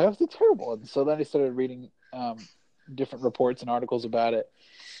 What? Why was it terrible? And so then I started reading different reports and articles about it.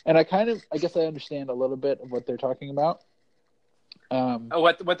 And I guess I understand a little bit of what they're talking about.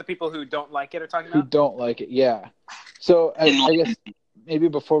 What the people who don't like it are talking about? Who don't like it, yeah. So I guess maybe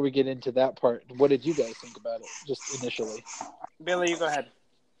before we get into that part, what did you guys think about it, just initially? Billy, you go ahead.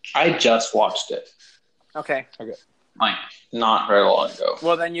 I just watched it. Okay. Like, not very long ago.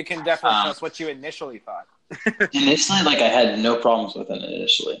 Well, then you can definitely tell us what you initially thought. Initially, like, I had no problems with it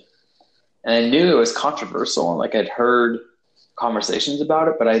initially. And I knew it was controversial, and, like, I'd heard conversations about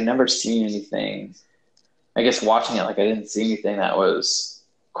it, but I'd never seen anything. I guess watching it, like, I didn't see anything that was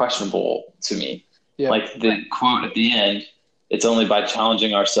questionable to me. Yeah. Like the quote at the end, it's only by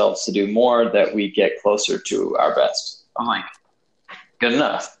challenging ourselves to do more that we get closer to our best. I'm like, good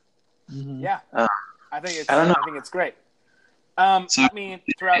enough. Mm-hmm. Yeah. I think it's great. So, let me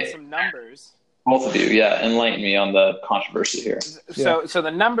throw out some numbers. Both of you, yeah, enlighten me on the controversy here. So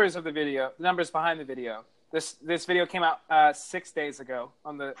the numbers of the video, the numbers behind the video. This video came out 6 days ago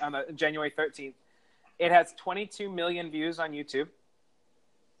on the January 13th. It has 22 million views on YouTube.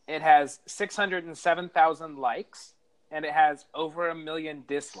 It has 607,000 likes. and it has over 1 million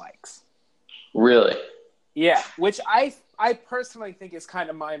dislikes. Really? Yeah, which I personally think is kind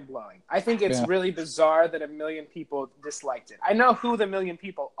of mind-blowing. I think it's really bizarre that 1 million people disliked it. I know who the 1 million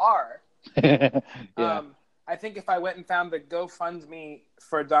people are. I think if I went and found the GoFundMe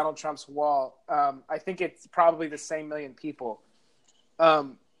for Donald Trump's wall, I think it's probably the same 1 million people.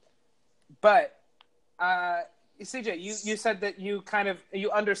 But CJ, you said that you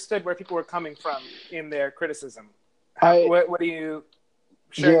understood where people were coming from in their criticism. What do you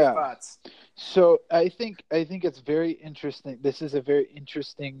share your thoughts? So I think it's very interesting. This is a very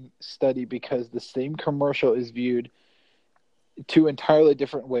interesting study because the same commercial is viewed two entirely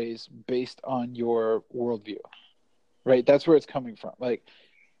different ways based on your worldview, right? That's where it's coming from. Like,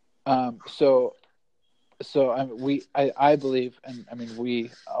 I believe, and I mean,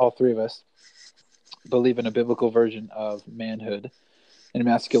 we, all three of us, believe in a biblical version of manhood and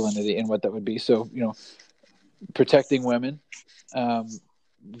masculinity and what that would be. So, protecting women,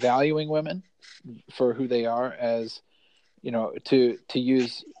 valuing women for who they are as, to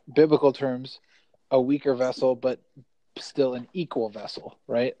use biblical terms, a weaker vessel, but still an equal vessel,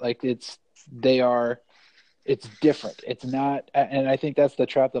 right? Like it's different. It's not, and I think that's the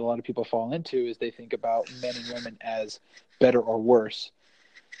trap that a lot of people fall into is they think about men and women as better or worse.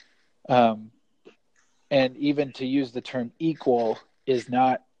 And even to use the term equal is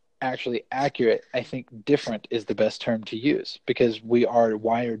not actually accurate. I think different is the best term to use because we are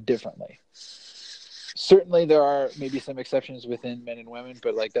wired differently. Certainly there are maybe some exceptions within men and women,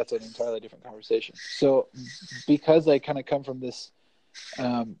 but like that's an entirely different conversation. So because I kind of come from this,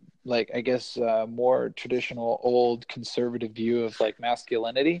 more traditional, old conservative view of like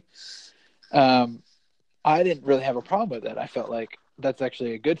masculinity, I didn't really have a problem with that. I felt like that's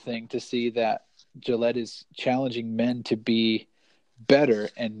actually a good thing to see that Gillette is challenging men to be better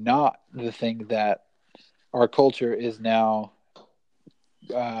and not the thing that our culture is now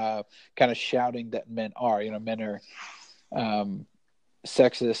kind of shouting that men are. Men are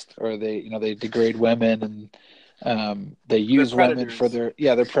sexist, or they degrade women, and they use women for they're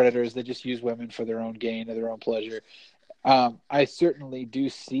predators. They just use women for their own gain or their own pleasure. I certainly do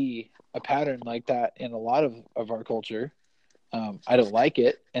see a pattern like that in a lot of our culture. I don't like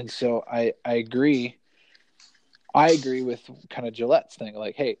it, and so I agree. I agree with kind of Gillette's thing,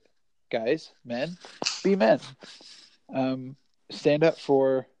 like, hey, guys, men, be men. Stand up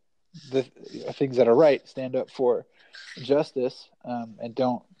for the things that are right. Stand up for justice, and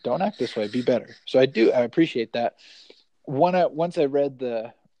don't act this way. Be better. So I appreciate that. Once I read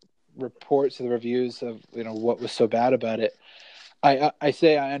the reports, the reviews of what was so bad about it, I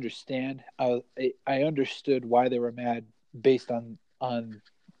say I understand. I understood why they were mad based on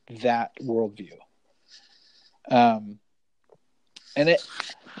that worldview. And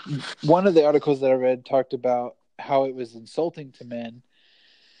one of the articles that I read talked about how it was insulting to men,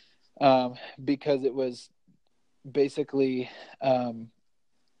 because it was basically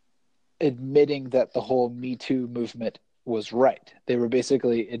admitting that the whole Me Too movement was right. They were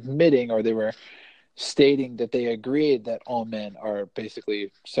basically admitting, or they were stating that they agreed that all men are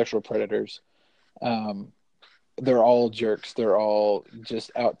basically sexual predators. They're all jerks. They're all just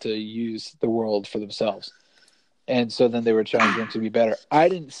out to use the world for themselves. And so then they were challenging them to be better. I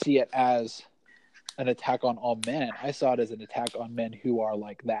didn't see it as an attack on all men. I saw it as an attack on men who are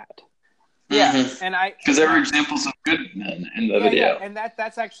like that. Yeah, because there were examples of good men in the video. Yeah, and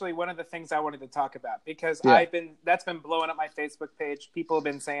that's actually one of the things I wanted to talk about, because that's been blowing up my Facebook page. People have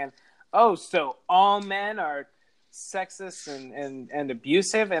been saying, "Oh, so all men are sexist and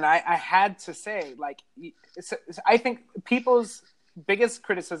abusive," and I had to say, like, I think people's biggest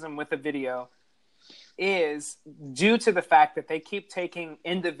criticism with the video is due to the fact that they keep taking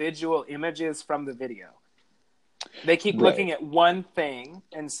individual images from the video. They keep looking at one thing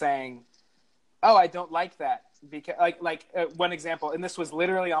and saying, "Oh, I don't like that," because one example, and this was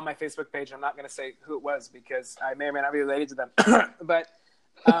literally on my Facebook page. I'm not going to say who it was because I may or may not be related to them, but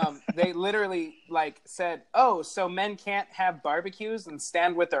they literally said, "Oh, so men can't have barbecues and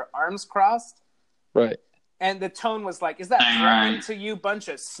stand with their arms crossed?" Right. And the tone was like, "Is that threatening to you, bunch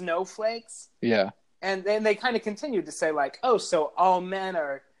of snowflakes?" Yeah. And then they kind of continued to say, like, "Oh, so all men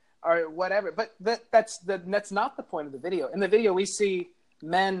are whatever." But that's not the point of the video. In the video, we see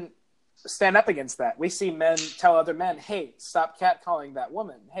men stand up against that. We see men tell other men, "Hey, stop catcalling that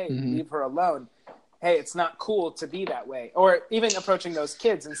woman. Hey, leave her alone. Hey, it's not cool to be that way." Or even approaching those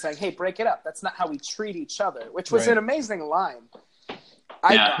kids and saying, "Hey, break it up. That's not how we treat each other," which was an amazing line.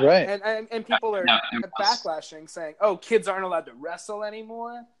 And people are backlashing, saying, "Oh, kids aren't allowed to wrestle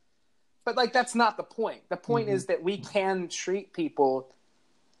anymore." But that's not the point. The point is that we can treat people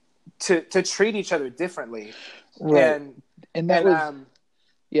to treat each other differently. Right. And that was go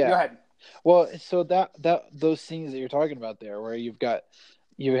yeah. ahead. Well, so that those scenes that you're talking about there, where you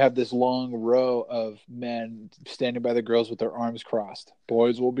have this long row of men standing by the girls with their arms crossed.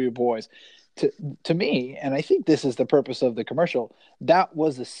 Boys will be boys. To me, and I think this is the purpose of the commercial, that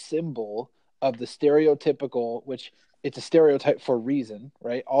was a symbol of the stereotypical, which it's a stereotype for a reason,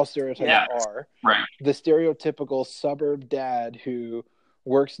 right? All stereotypes are. Right. The stereotypical suburb dad who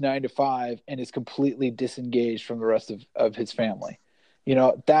works 9 to 5 and is completely disengaged from the rest of his family. You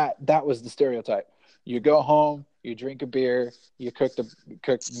know, that was the stereotype. You go home, you drink a beer, you cook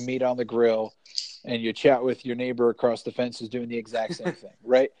meat on the grill, and you chat with your neighbor across the fence who's doing the exact same thing,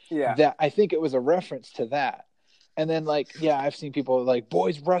 right? Yeah. That I think it was a reference to that. And then I've seen people like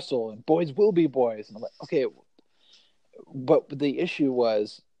boys wrestle and boys will be boys. And I'm like, okay, but the issue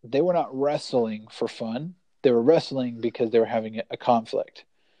was they were not wrestling for fun. They were wrestling because they were having a conflict.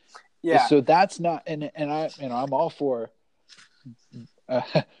 Yeah. So that's not, and I'm all for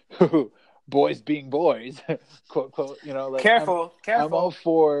boys being boys, quote quote. Careful. I'm all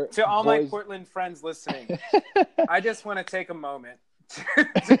for to all boys. my Portland friends listening. I just want to take a moment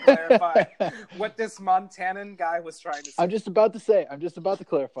to clarify what this Montanan guy was trying to say. I'm just about to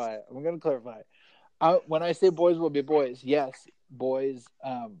clarify it. I'm going to clarify it. When I say boys will be boys, yes, boys.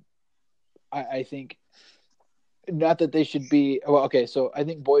 I think not that they should be. Well, okay, so I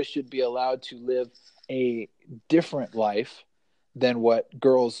think boys should be allowed to live a different life than what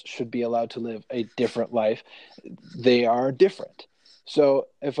girls should be allowed to live a different life. They are different. So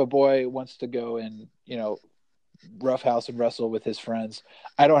if a boy wants to go and roughhouse and wrestle with his friends,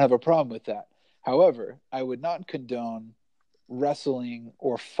 I don't have a problem with that. However, I would not condone wrestling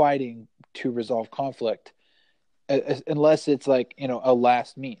or fighting to resolve conflict unless it's a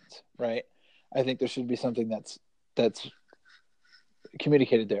last means, right? I think there should be something that's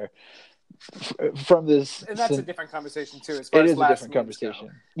communicated there from this. And that's a different conversation too. As far it as is a different conversation.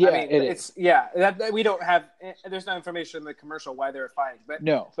 Go. Yeah, I mean, it's that we don't have. There's no information in the commercial why they're fighting, but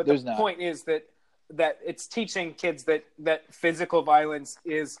there's the not. point is that it's teaching kids that physical violence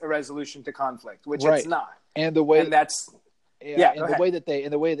is a resolution to conflict, which it's not. And the way that's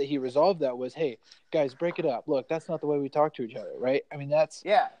the way that he resolved that was, hey guys, break it up. Look, that's not the way we talk to each other, right? I mean, that's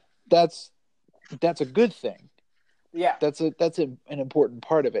a good thing. Yeah, that's an important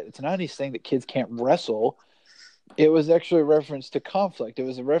part of it. It's not he's saying that kids can't wrestle. It was actually a reference to conflict. It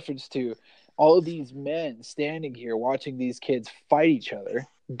was a reference to all of these men standing here watching these kids fight each other,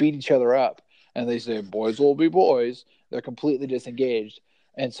 beat each other up, and they say boys will be boys. They're completely disengaged,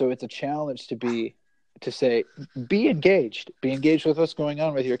 and so it's a challenge to say be engaged with what's going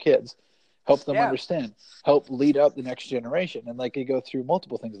on with your kids. Help them understand. Help lead up the next generation, and you go through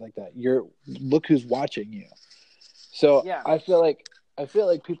multiple things like that. Look who's watching you. So I feel like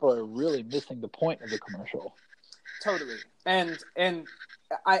people are really missing the point of the commercial. Totally, and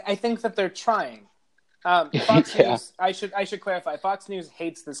I think that they're trying. Fox News. I should clarify. Fox News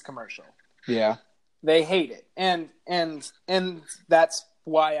hates this commercial. Yeah, they hate it, and that's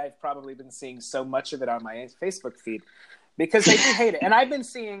why I've probably been seeing so much of it on my Facebook feed, because they do hate it, and I've been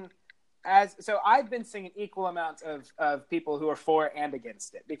seeing an equal amount of people who are for and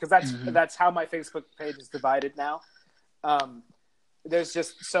against it, because that's how my Facebook page is divided now. There's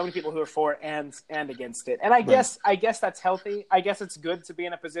just so many people who are for and against it, and I guess that's healthy. I guess it's good to be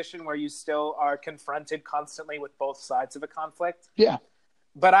in a position where you still are confronted constantly with both sides of a conflict. Yeah,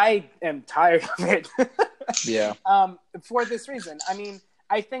 but I am tired of it. Yeah. For this reason, I mean,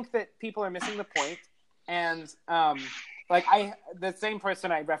 I think that people are missing the point, and the same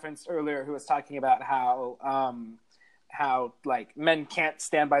person I referenced earlier who was talking about how men can't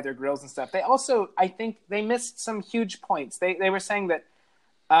stand by their grills and stuff. They also, I think they missed some huge points. They were saying that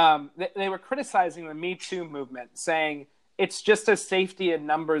they were criticizing the Me Too movement, saying it's just a safety in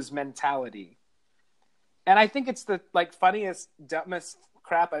numbers mentality. And I think it's the funniest, dumbest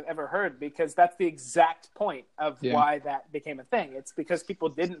crap I've ever heard, because that's the exact point of why that became a thing. It's because people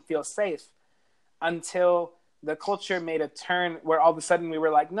didn't feel safe until the culture made a turn where all of a sudden we were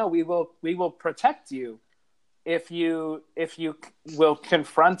like, no, we will protect you if you will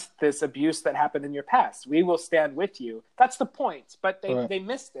confront this abuse that happened in your past. We will stand with you. That's the point. But they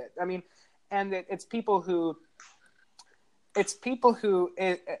missed it. I mean, and it's people who, I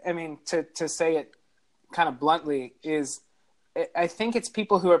mean, to say it kind of bluntly, I think it's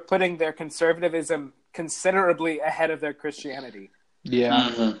people who are putting their conservatism considerably ahead of their Christianity. Yeah.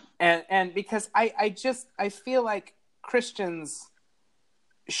 Mm-hmm. And because I feel like Christians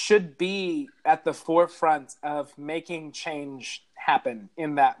should be at the forefront of making change happen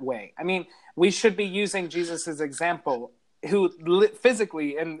in that way. I mean, we should be using Jesus's example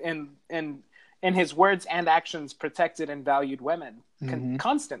physically and in his words and actions protected and valued women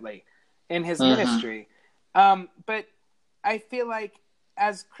constantly in his ministry. But I feel like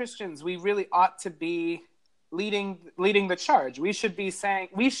as Christians, we really ought to be leading the charge. We should be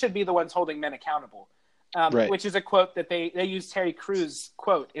the ones holding men accountable. Which is a quote that they use Terry Crews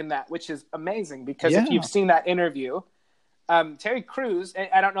quote in that, which is amazing because if you've seen that interview, Terry Crews,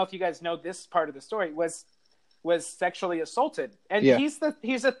 I don't know if you guys know this part of the story, was sexually assaulted, and he's a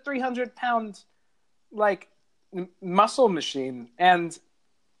 300-pound like muscle machine, and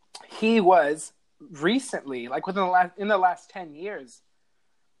he was recently, like in the last 10 years,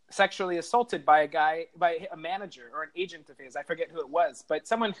 sexually assaulted by a manager or an agent of his. I forget who it was, but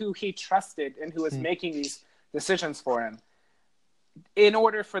someone who he trusted and who was making these decisions for him, in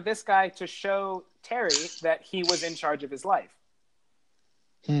order for this guy to show Terry that he was in charge of his life.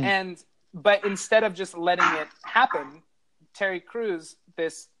 But instead of just letting it happen, Terry Crews,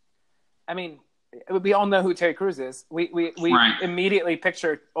 we all know who Terry Crews is. We immediately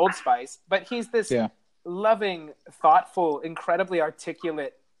picture Old Spice, but he's this loving, thoughtful, incredibly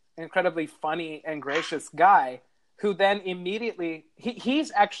articulate, incredibly funny and gracious guy who then immediately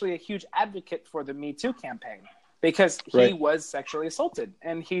he's actually a huge advocate for the Me Too campaign because he was sexually assaulted,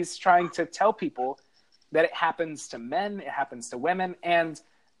 and he's trying to tell people that it happens to men, it happens to women, and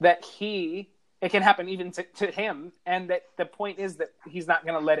that it can happen even to him, and that the point is that he's not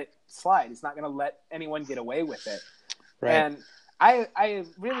going to let it slide. He's not going to let anyone get away with it. And I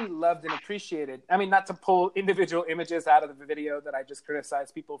really loved and appreciated, not to pull individual images out of the video that I just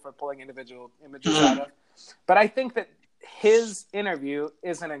criticized people for pulling individual images out of, but I think that his interview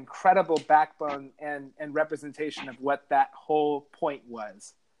is an incredible backbone and representation of what that whole point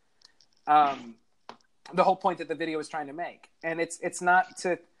was. The whole point that the video was trying to make. And it's not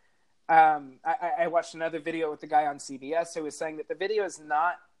to, I watched another video with the guy on CBS who was saying that the video is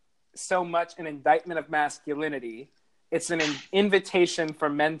not so much an indictment of masculinity. It's an invitation for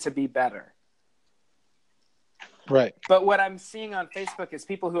men to be better. Right. But what I'm seeing on Facebook is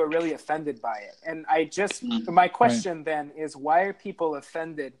people who are really offended by it. And my question then is, why are people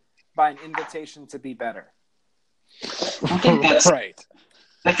offended by an invitation to be better? I think that's right.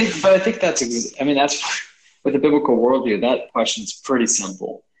 I think that's with the biblical worldview, that question's pretty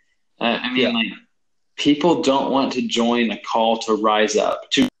simple. People don't want to join a call to rise up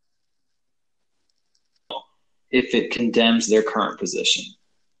if it condemns their current position,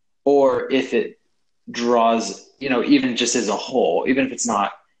 or if it draws, even just as a whole, even if it's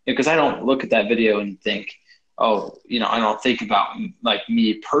not, because I don't look at that video and think, I don't think about like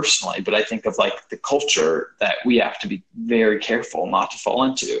me personally, but I think of like the culture that we have to be very careful not to fall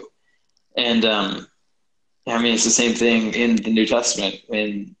into. And, it's the same thing in the New Testament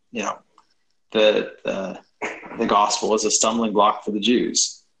when, the gospel is a stumbling block for the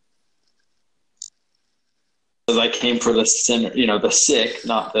Jews. I came for the sinner, the sick,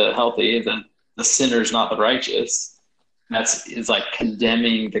 not the healthy, the sinners, not the righteous. It's like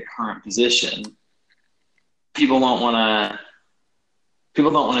condemning the current position. People don't want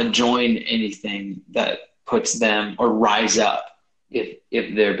to join anything that puts them or rise up if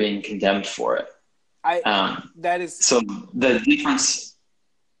they're being condemned for it. So the difference.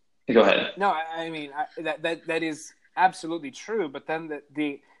 Go ahead. No, that is absolutely true. But then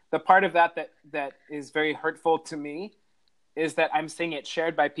the part of that is very hurtful to me is that I'm seeing it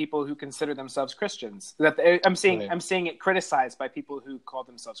shared by people who consider themselves Christians. I'm seeing it criticized by people who call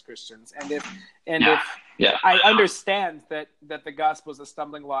themselves Christians. If I understand that the gospel is a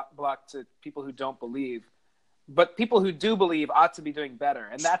stumbling block to people who don't believe, but people who do believe ought to be doing better,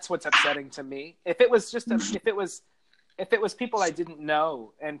 and that's what's upsetting to me. If it was people I didn't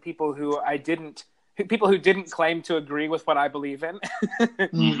know and people who didn't claim to agree with what I believe in,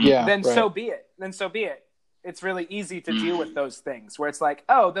 so be it. Then so be it. It's really easy to deal with those things where it's like,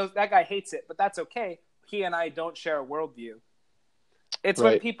 that guy hates it, but that's okay. He and I don't share a worldview. It's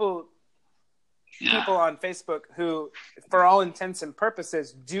when people on Facebook who, for all intents and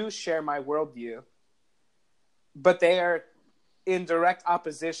purposes, do share my worldview, but they are in direct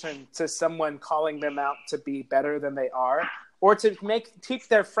opposition to someone calling them out to be better than they are, or to keep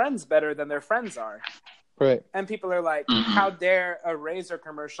their friends better than their friends are. Right. And people are like, how dare a Razor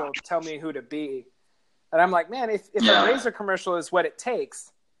commercial tell me who to be? And I'm like, man, if a Razor commercial is what it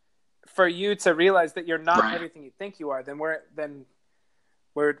takes for you to realize that you're not everything you think you are, then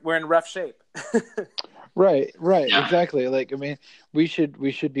we're in rough shape. Right, exactly. Like, we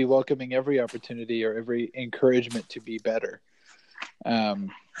should be welcoming every opportunity or every encouragement to be better.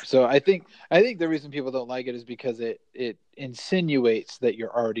 So I think the reason people don't like it is because it insinuates that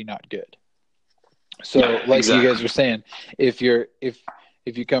you're already not good. So, Yeah, like exactly. you guys were saying, if you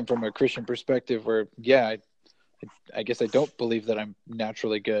come from a Christian perspective, where I guess I don't believe that I'm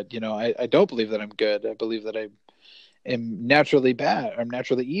naturally good. I don't believe that I'm good. I believe that I am naturally bad. I'm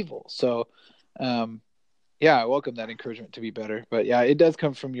naturally evil. So, I welcome that encouragement to be better. But yeah, it does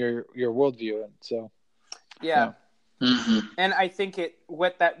come from your worldview, and so Yeah. yeah. Mm-hmm. And I think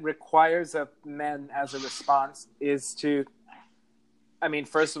what that requires of men as a response is to, I mean,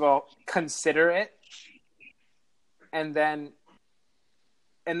 first of all, consider it, and then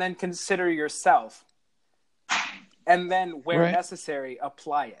consider yourself, and then where Right. necessary,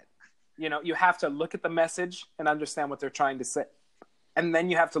 apply it. You have to look at the message and understand what they're trying to say, and then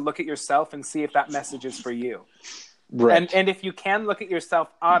you have to look at yourself and see if that message is for you. Right. And if you can look at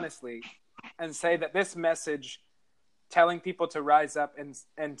yourself honestly and say that this message, telling people to rise up and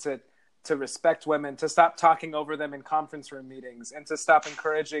to respect women, to stop talking over them in conference room meetings, and to stop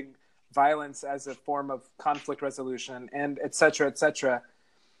encouraging violence as a form of conflict resolution, and et cetera,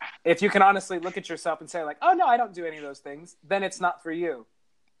 if you can honestly look at yourself and say, like, oh no, I don't do any of those things, then it's not for you.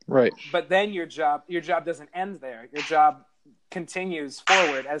 Right. But then your job doesn't end there. Your job continues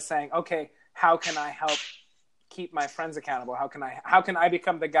forward as saying, okay, how can I help keep my friends accountable? How can I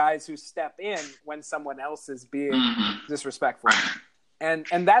become the guys who step in when someone else is being disrespectful? And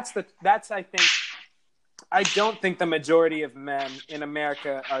that's I think, I don't think the majority of men in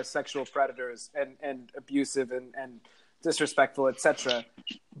America are sexual predators and abusive and disrespectful, etc.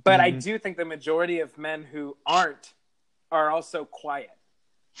 But I do think the majority of men who aren't are also quiet.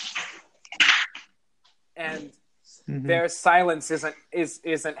 And their silence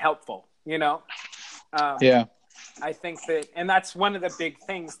isn't helpful, Yeah. I think that, and that's one of the big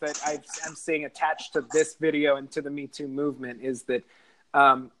things that I'm seeing attached to this video and to the Me Too movement, is that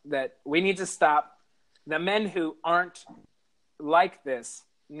that we need to stop. The men who aren't like this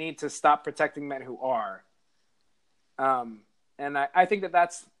need to stop protecting men who are. And I think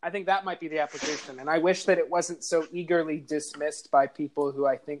that might be the application. And I wish that it wasn't so eagerly dismissed by people who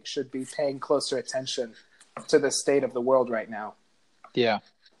I think should be paying closer attention to the state of the world right now. Yeah.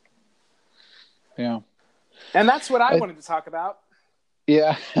 Yeah. And that's what I wanted to talk about.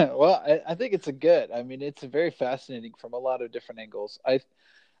 Yeah. Well, I think it's it's very fascinating from a lot of different angles. I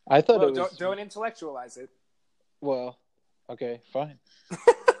thought it was. Don't intellectualize it. Well, okay, fine.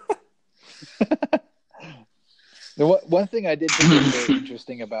 The one thing I did think was very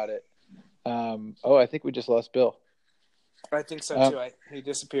interesting about it. I think we just lost Bill. I think so too. He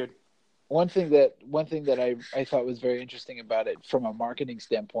disappeared. One thing that I thought was very interesting about it from a marketing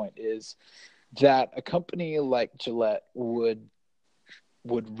standpoint is that a company like Gillette would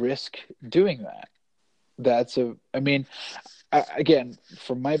risk doing that. Again,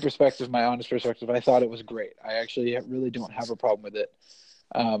 from my perspective, my honest perspective, I thought it was great. I actually really don't have a problem with it.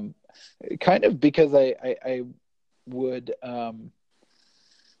 Kind of because I would, I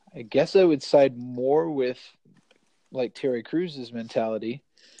guess I would side more with like Terry Crews's mentality.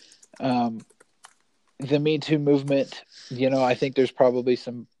 The Me Too movement, I think there's probably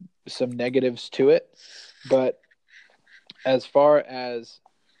some negatives to it, but as far as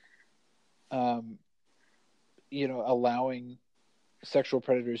allowing sexual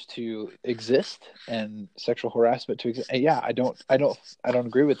predators to exist and sexual harassment to exist, I don't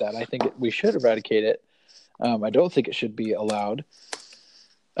agree with that. I think we should eradicate it. I don't think it should be allowed.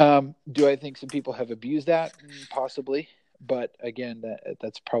 Do I think some people have abused that? Possibly, but again,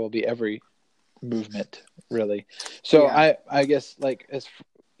 that's probably every movement, really. So yeah. I guess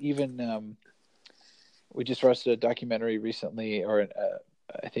we just watched a documentary recently, or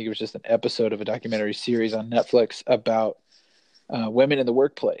I think it was just an episode of a documentary series on Netflix about women in the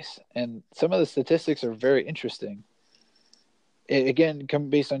workplace, and some of the statistics are very interesting. Again, come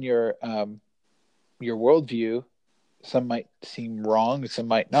based on your worldview. Some might seem wrong, some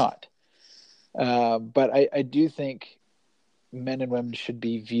might not. But I do think men and women should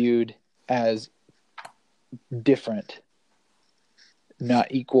be viewed as different, not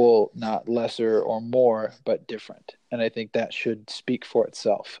equal, not lesser or more, but different. And I think that should speak for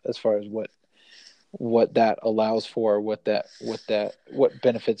itself as far as what that allows for, what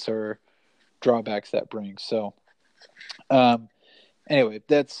benefits or drawbacks that brings. So, anyway,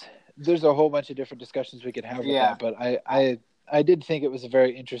 there's a whole bunch of different discussions we could have with that, but I did think it was a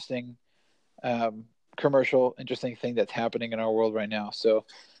very interesting interesting thing that's happening in our world right now. So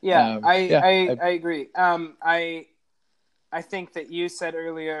I agree. I think that you said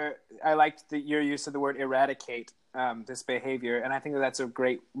earlier, I liked your use of the word eradicate this behavior, and I think that's a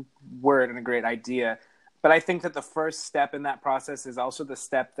great word and a great idea. But I think that the first step in that process is also the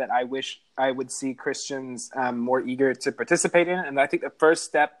step that I wish I would see Christians more eager to participate in. And I think the first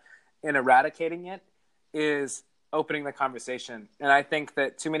step in eradicating it is opening the conversation. And I think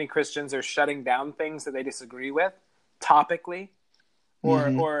that too many Christians are shutting down things that they disagree with topically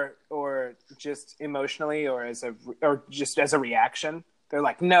or just emotionally or just as a reaction. They're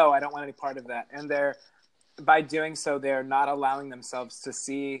like, no, I don't want any part of that. And by doing so, they're not allowing themselves to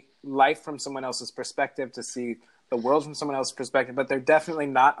see life from someone else's perspective, to see the world from someone else's perspective, but they're definitely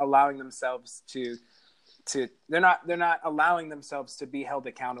not allowing themselves they're not allowing themselves to be held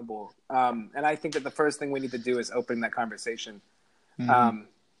accountable. And I think that the first thing we need to do is open that conversation.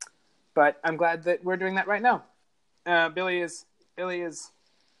 But I'm glad that we're doing that right now. Billy is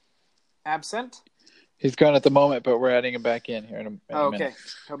absent. He's gone at the moment, but we're adding him back in here in a minute. Okay.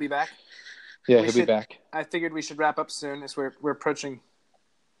 He'll be back. Yeah, he'll be back. I figured we should wrap up soon as we're approaching.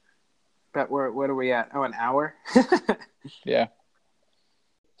 But what are we at? Oh, an hour? Yeah.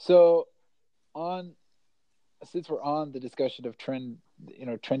 So since we're on the discussion of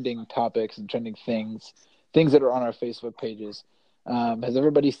trending topics and trending things that are on our Facebook pages, has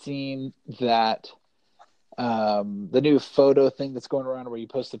everybody seen that the new photo thing that's going around where you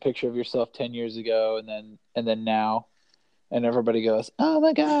post a picture of yourself 10 years ago and then now, and everybody goes, "Oh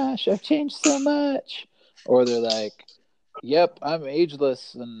my gosh, I've changed so much," or they're like, "Yep, I'm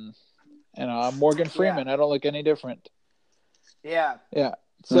ageless and I'm Morgan Freeman. I don't look any different." Yeah. Yeah.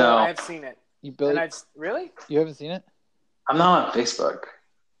 So no. I have seen it. Billy, really? You haven't seen it? I'm not on Facebook.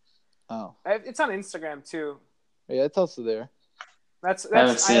 Oh. It's on Instagram too. Yeah, it's also there. I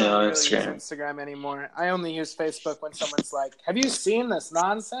haven't seen it on Instagram. Use Instagram anymore. I only use Facebook when someone's like, "Have you seen this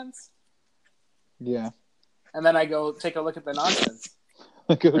nonsense?" Yeah. And then I go take a look at the nonsense.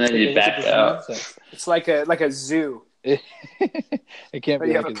 And then you back out. It's like a zoo. It can't be.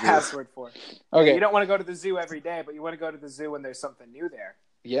 You like have a password for it. Okay. You don't want to go to the zoo every day, but you want to go to the zoo when there's something new there.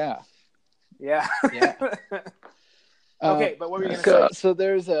 Yeah. Yeah. Okay, but what were you going to say? So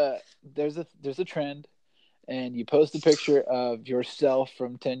there's a trend, and you post a picture of yourself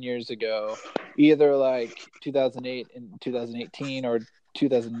from 10 years ago, either like 2008 and 2018 or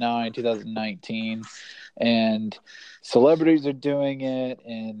 2009, 2019, and celebrities are doing it,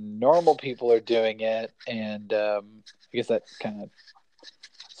 and normal people are doing it, and I guess that kind of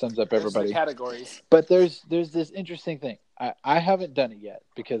sums up everybody. The categories. But there's this interesting thing. I haven't done it yet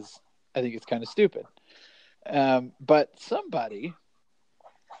because I think it's kind of stupid. But somebody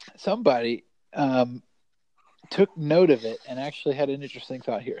took note of it and actually had an interesting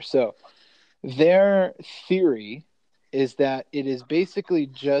thought here. So their theory is that it is basically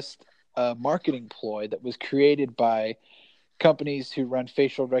just a marketing ploy that was created by companies who run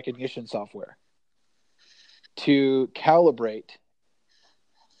facial recognition software to calibrate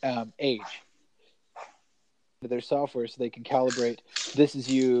age. Their software so they can calibrate, this is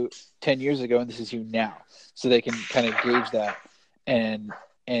you 10 years ago and this is you now, so they can kind of gauge that and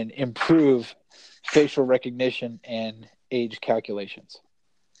improve facial recognition and age calculations,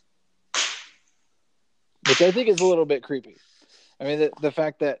 which I think is a little bit creepy. I mean, the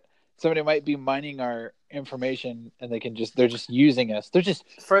fact that somebody might be mining our information and they're just using us.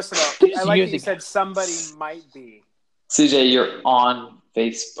 First of all, I like that you said somebody might be. CJ, you're on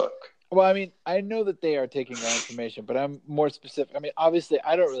Facebook. Well, I mean, I know that they are taking our information, but I'm more specific. I mean, obviously,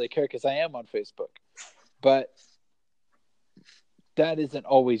 I don't really care because I am on Facebook, but that isn't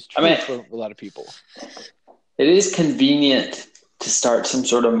always true for a lot of people. It is convenient to start some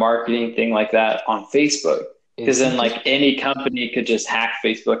sort of marketing thing like that on Facebook, because then, like, any company could just hack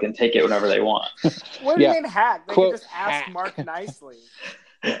Facebook and take it whenever they want. What do you mean hack? They could just ask Mark nicely.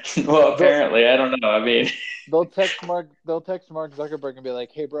 Well, apparently, I don't know. I mean, they'll text Mark Zuckerberg and be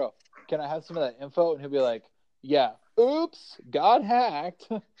like, "Hey, bro, can I have some of that info?" And he'll be like, "Yeah." Oops, got hacked.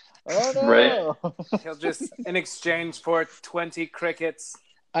 Oh no! Right. He'll just, in exchange for 20 crickets,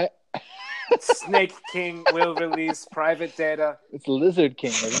 Snake King will release private data. It's Lizard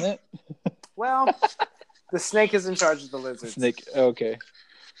King, isn't it? Well, the snake is in charge of the lizards. Snake. Okay.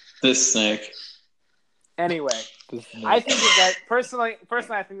 This snake. Anyway, I think that personally,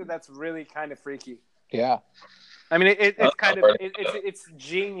 I think that that's really kind of freaky. Yeah. I mean, it's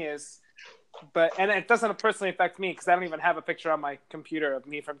genius, and it doesn't personally affect me because I don't even have a picture on my computer of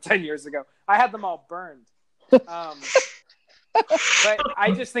me from 10 years ago. I had them all burned. But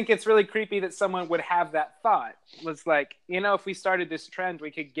I just think it's really creepy that someone would have that thought. Was like, if we started this trend,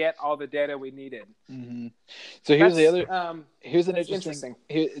 we could get all the data we needed. Mm-hmm. So here's here's an interesting.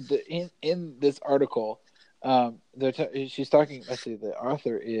 In this article, she's talking. Let's see. The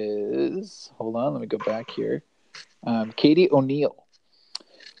author is. Hold on. Let me go back here. Katie O'Neill.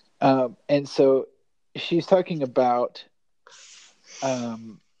 And so she's talking about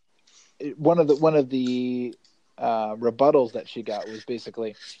one of the rebuttals that she got was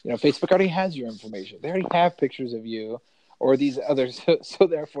basically, Facebook already has your information. They already have pictures of you or these others. So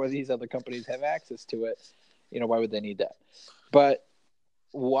therefore, these other companies have access to it. Why would they need that? But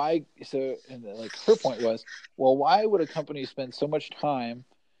why? So, like her point was, well, why would a company spend so much time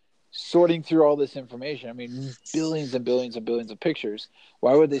sorting through all this information? I mean, billions and billions and billions of pictures.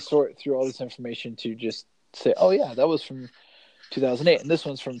 Why would they sort through all this information to just say, oh yeah, that was from 2008 and this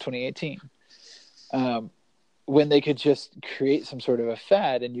one's from 2018? When they could just create some sort of a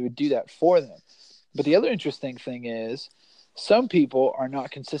fad and you would do that for them. But the other interesting thing is some people are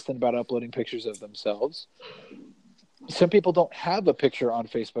not consistent about uploading pictures of themselves. Some people don't have a picture on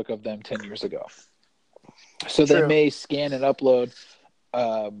Facebook of them 10 years ago. So True. They may scan and upload,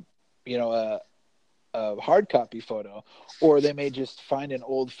 a hard copy photo, or they may just find an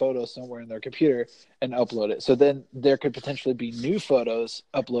old photo somewhere in their computer and upload it. So then there could potentially be new photos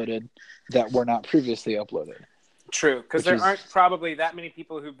uploaded that were not previously uploaded. True, because there aren't probably that many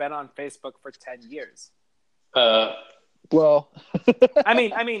people who've been on Facebook for 10 years. Well, I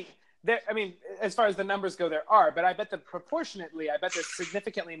mean, as far as the numbers go, there are, but I bet there's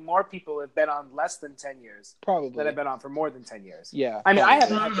significantly more people who have been on less than 10 years. Probably. That have been on for more than 10 years. Yeah. I mean, I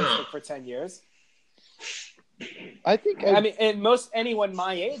haven't had Facebook for 10 years. I think. And anyone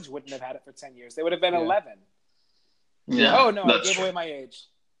my age wouldn't have had it for 10 years. They would have been 11. Yeah. Oh, no, I gave away my age.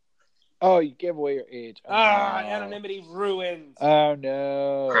 Oh, you gave away your age. Oh, no. Anonymity ruined. Oh,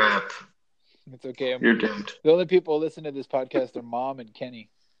 no. Crap. It's okay. You're doomed. The only people who listen to this podcast are Mom and Kenny.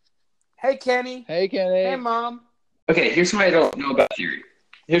 Hey, Kenny. Hey, Kenny. Hey, Mom. Okay, here's what I don't know about theory.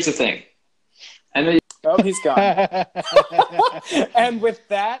 Here's the thing. I know. Oh, he's gone. And with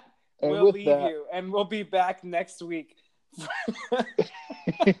that, we'll leave you, and we'll be back next week.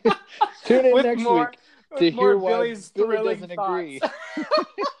 Tune in next week to hear why Billy's Billy doesn't thoughts. agree.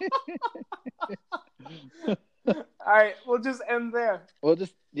 All right, we'll just end there.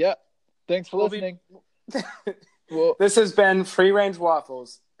 Thanks for listening. This has been Free Range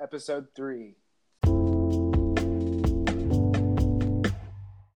Waffles, episode 3.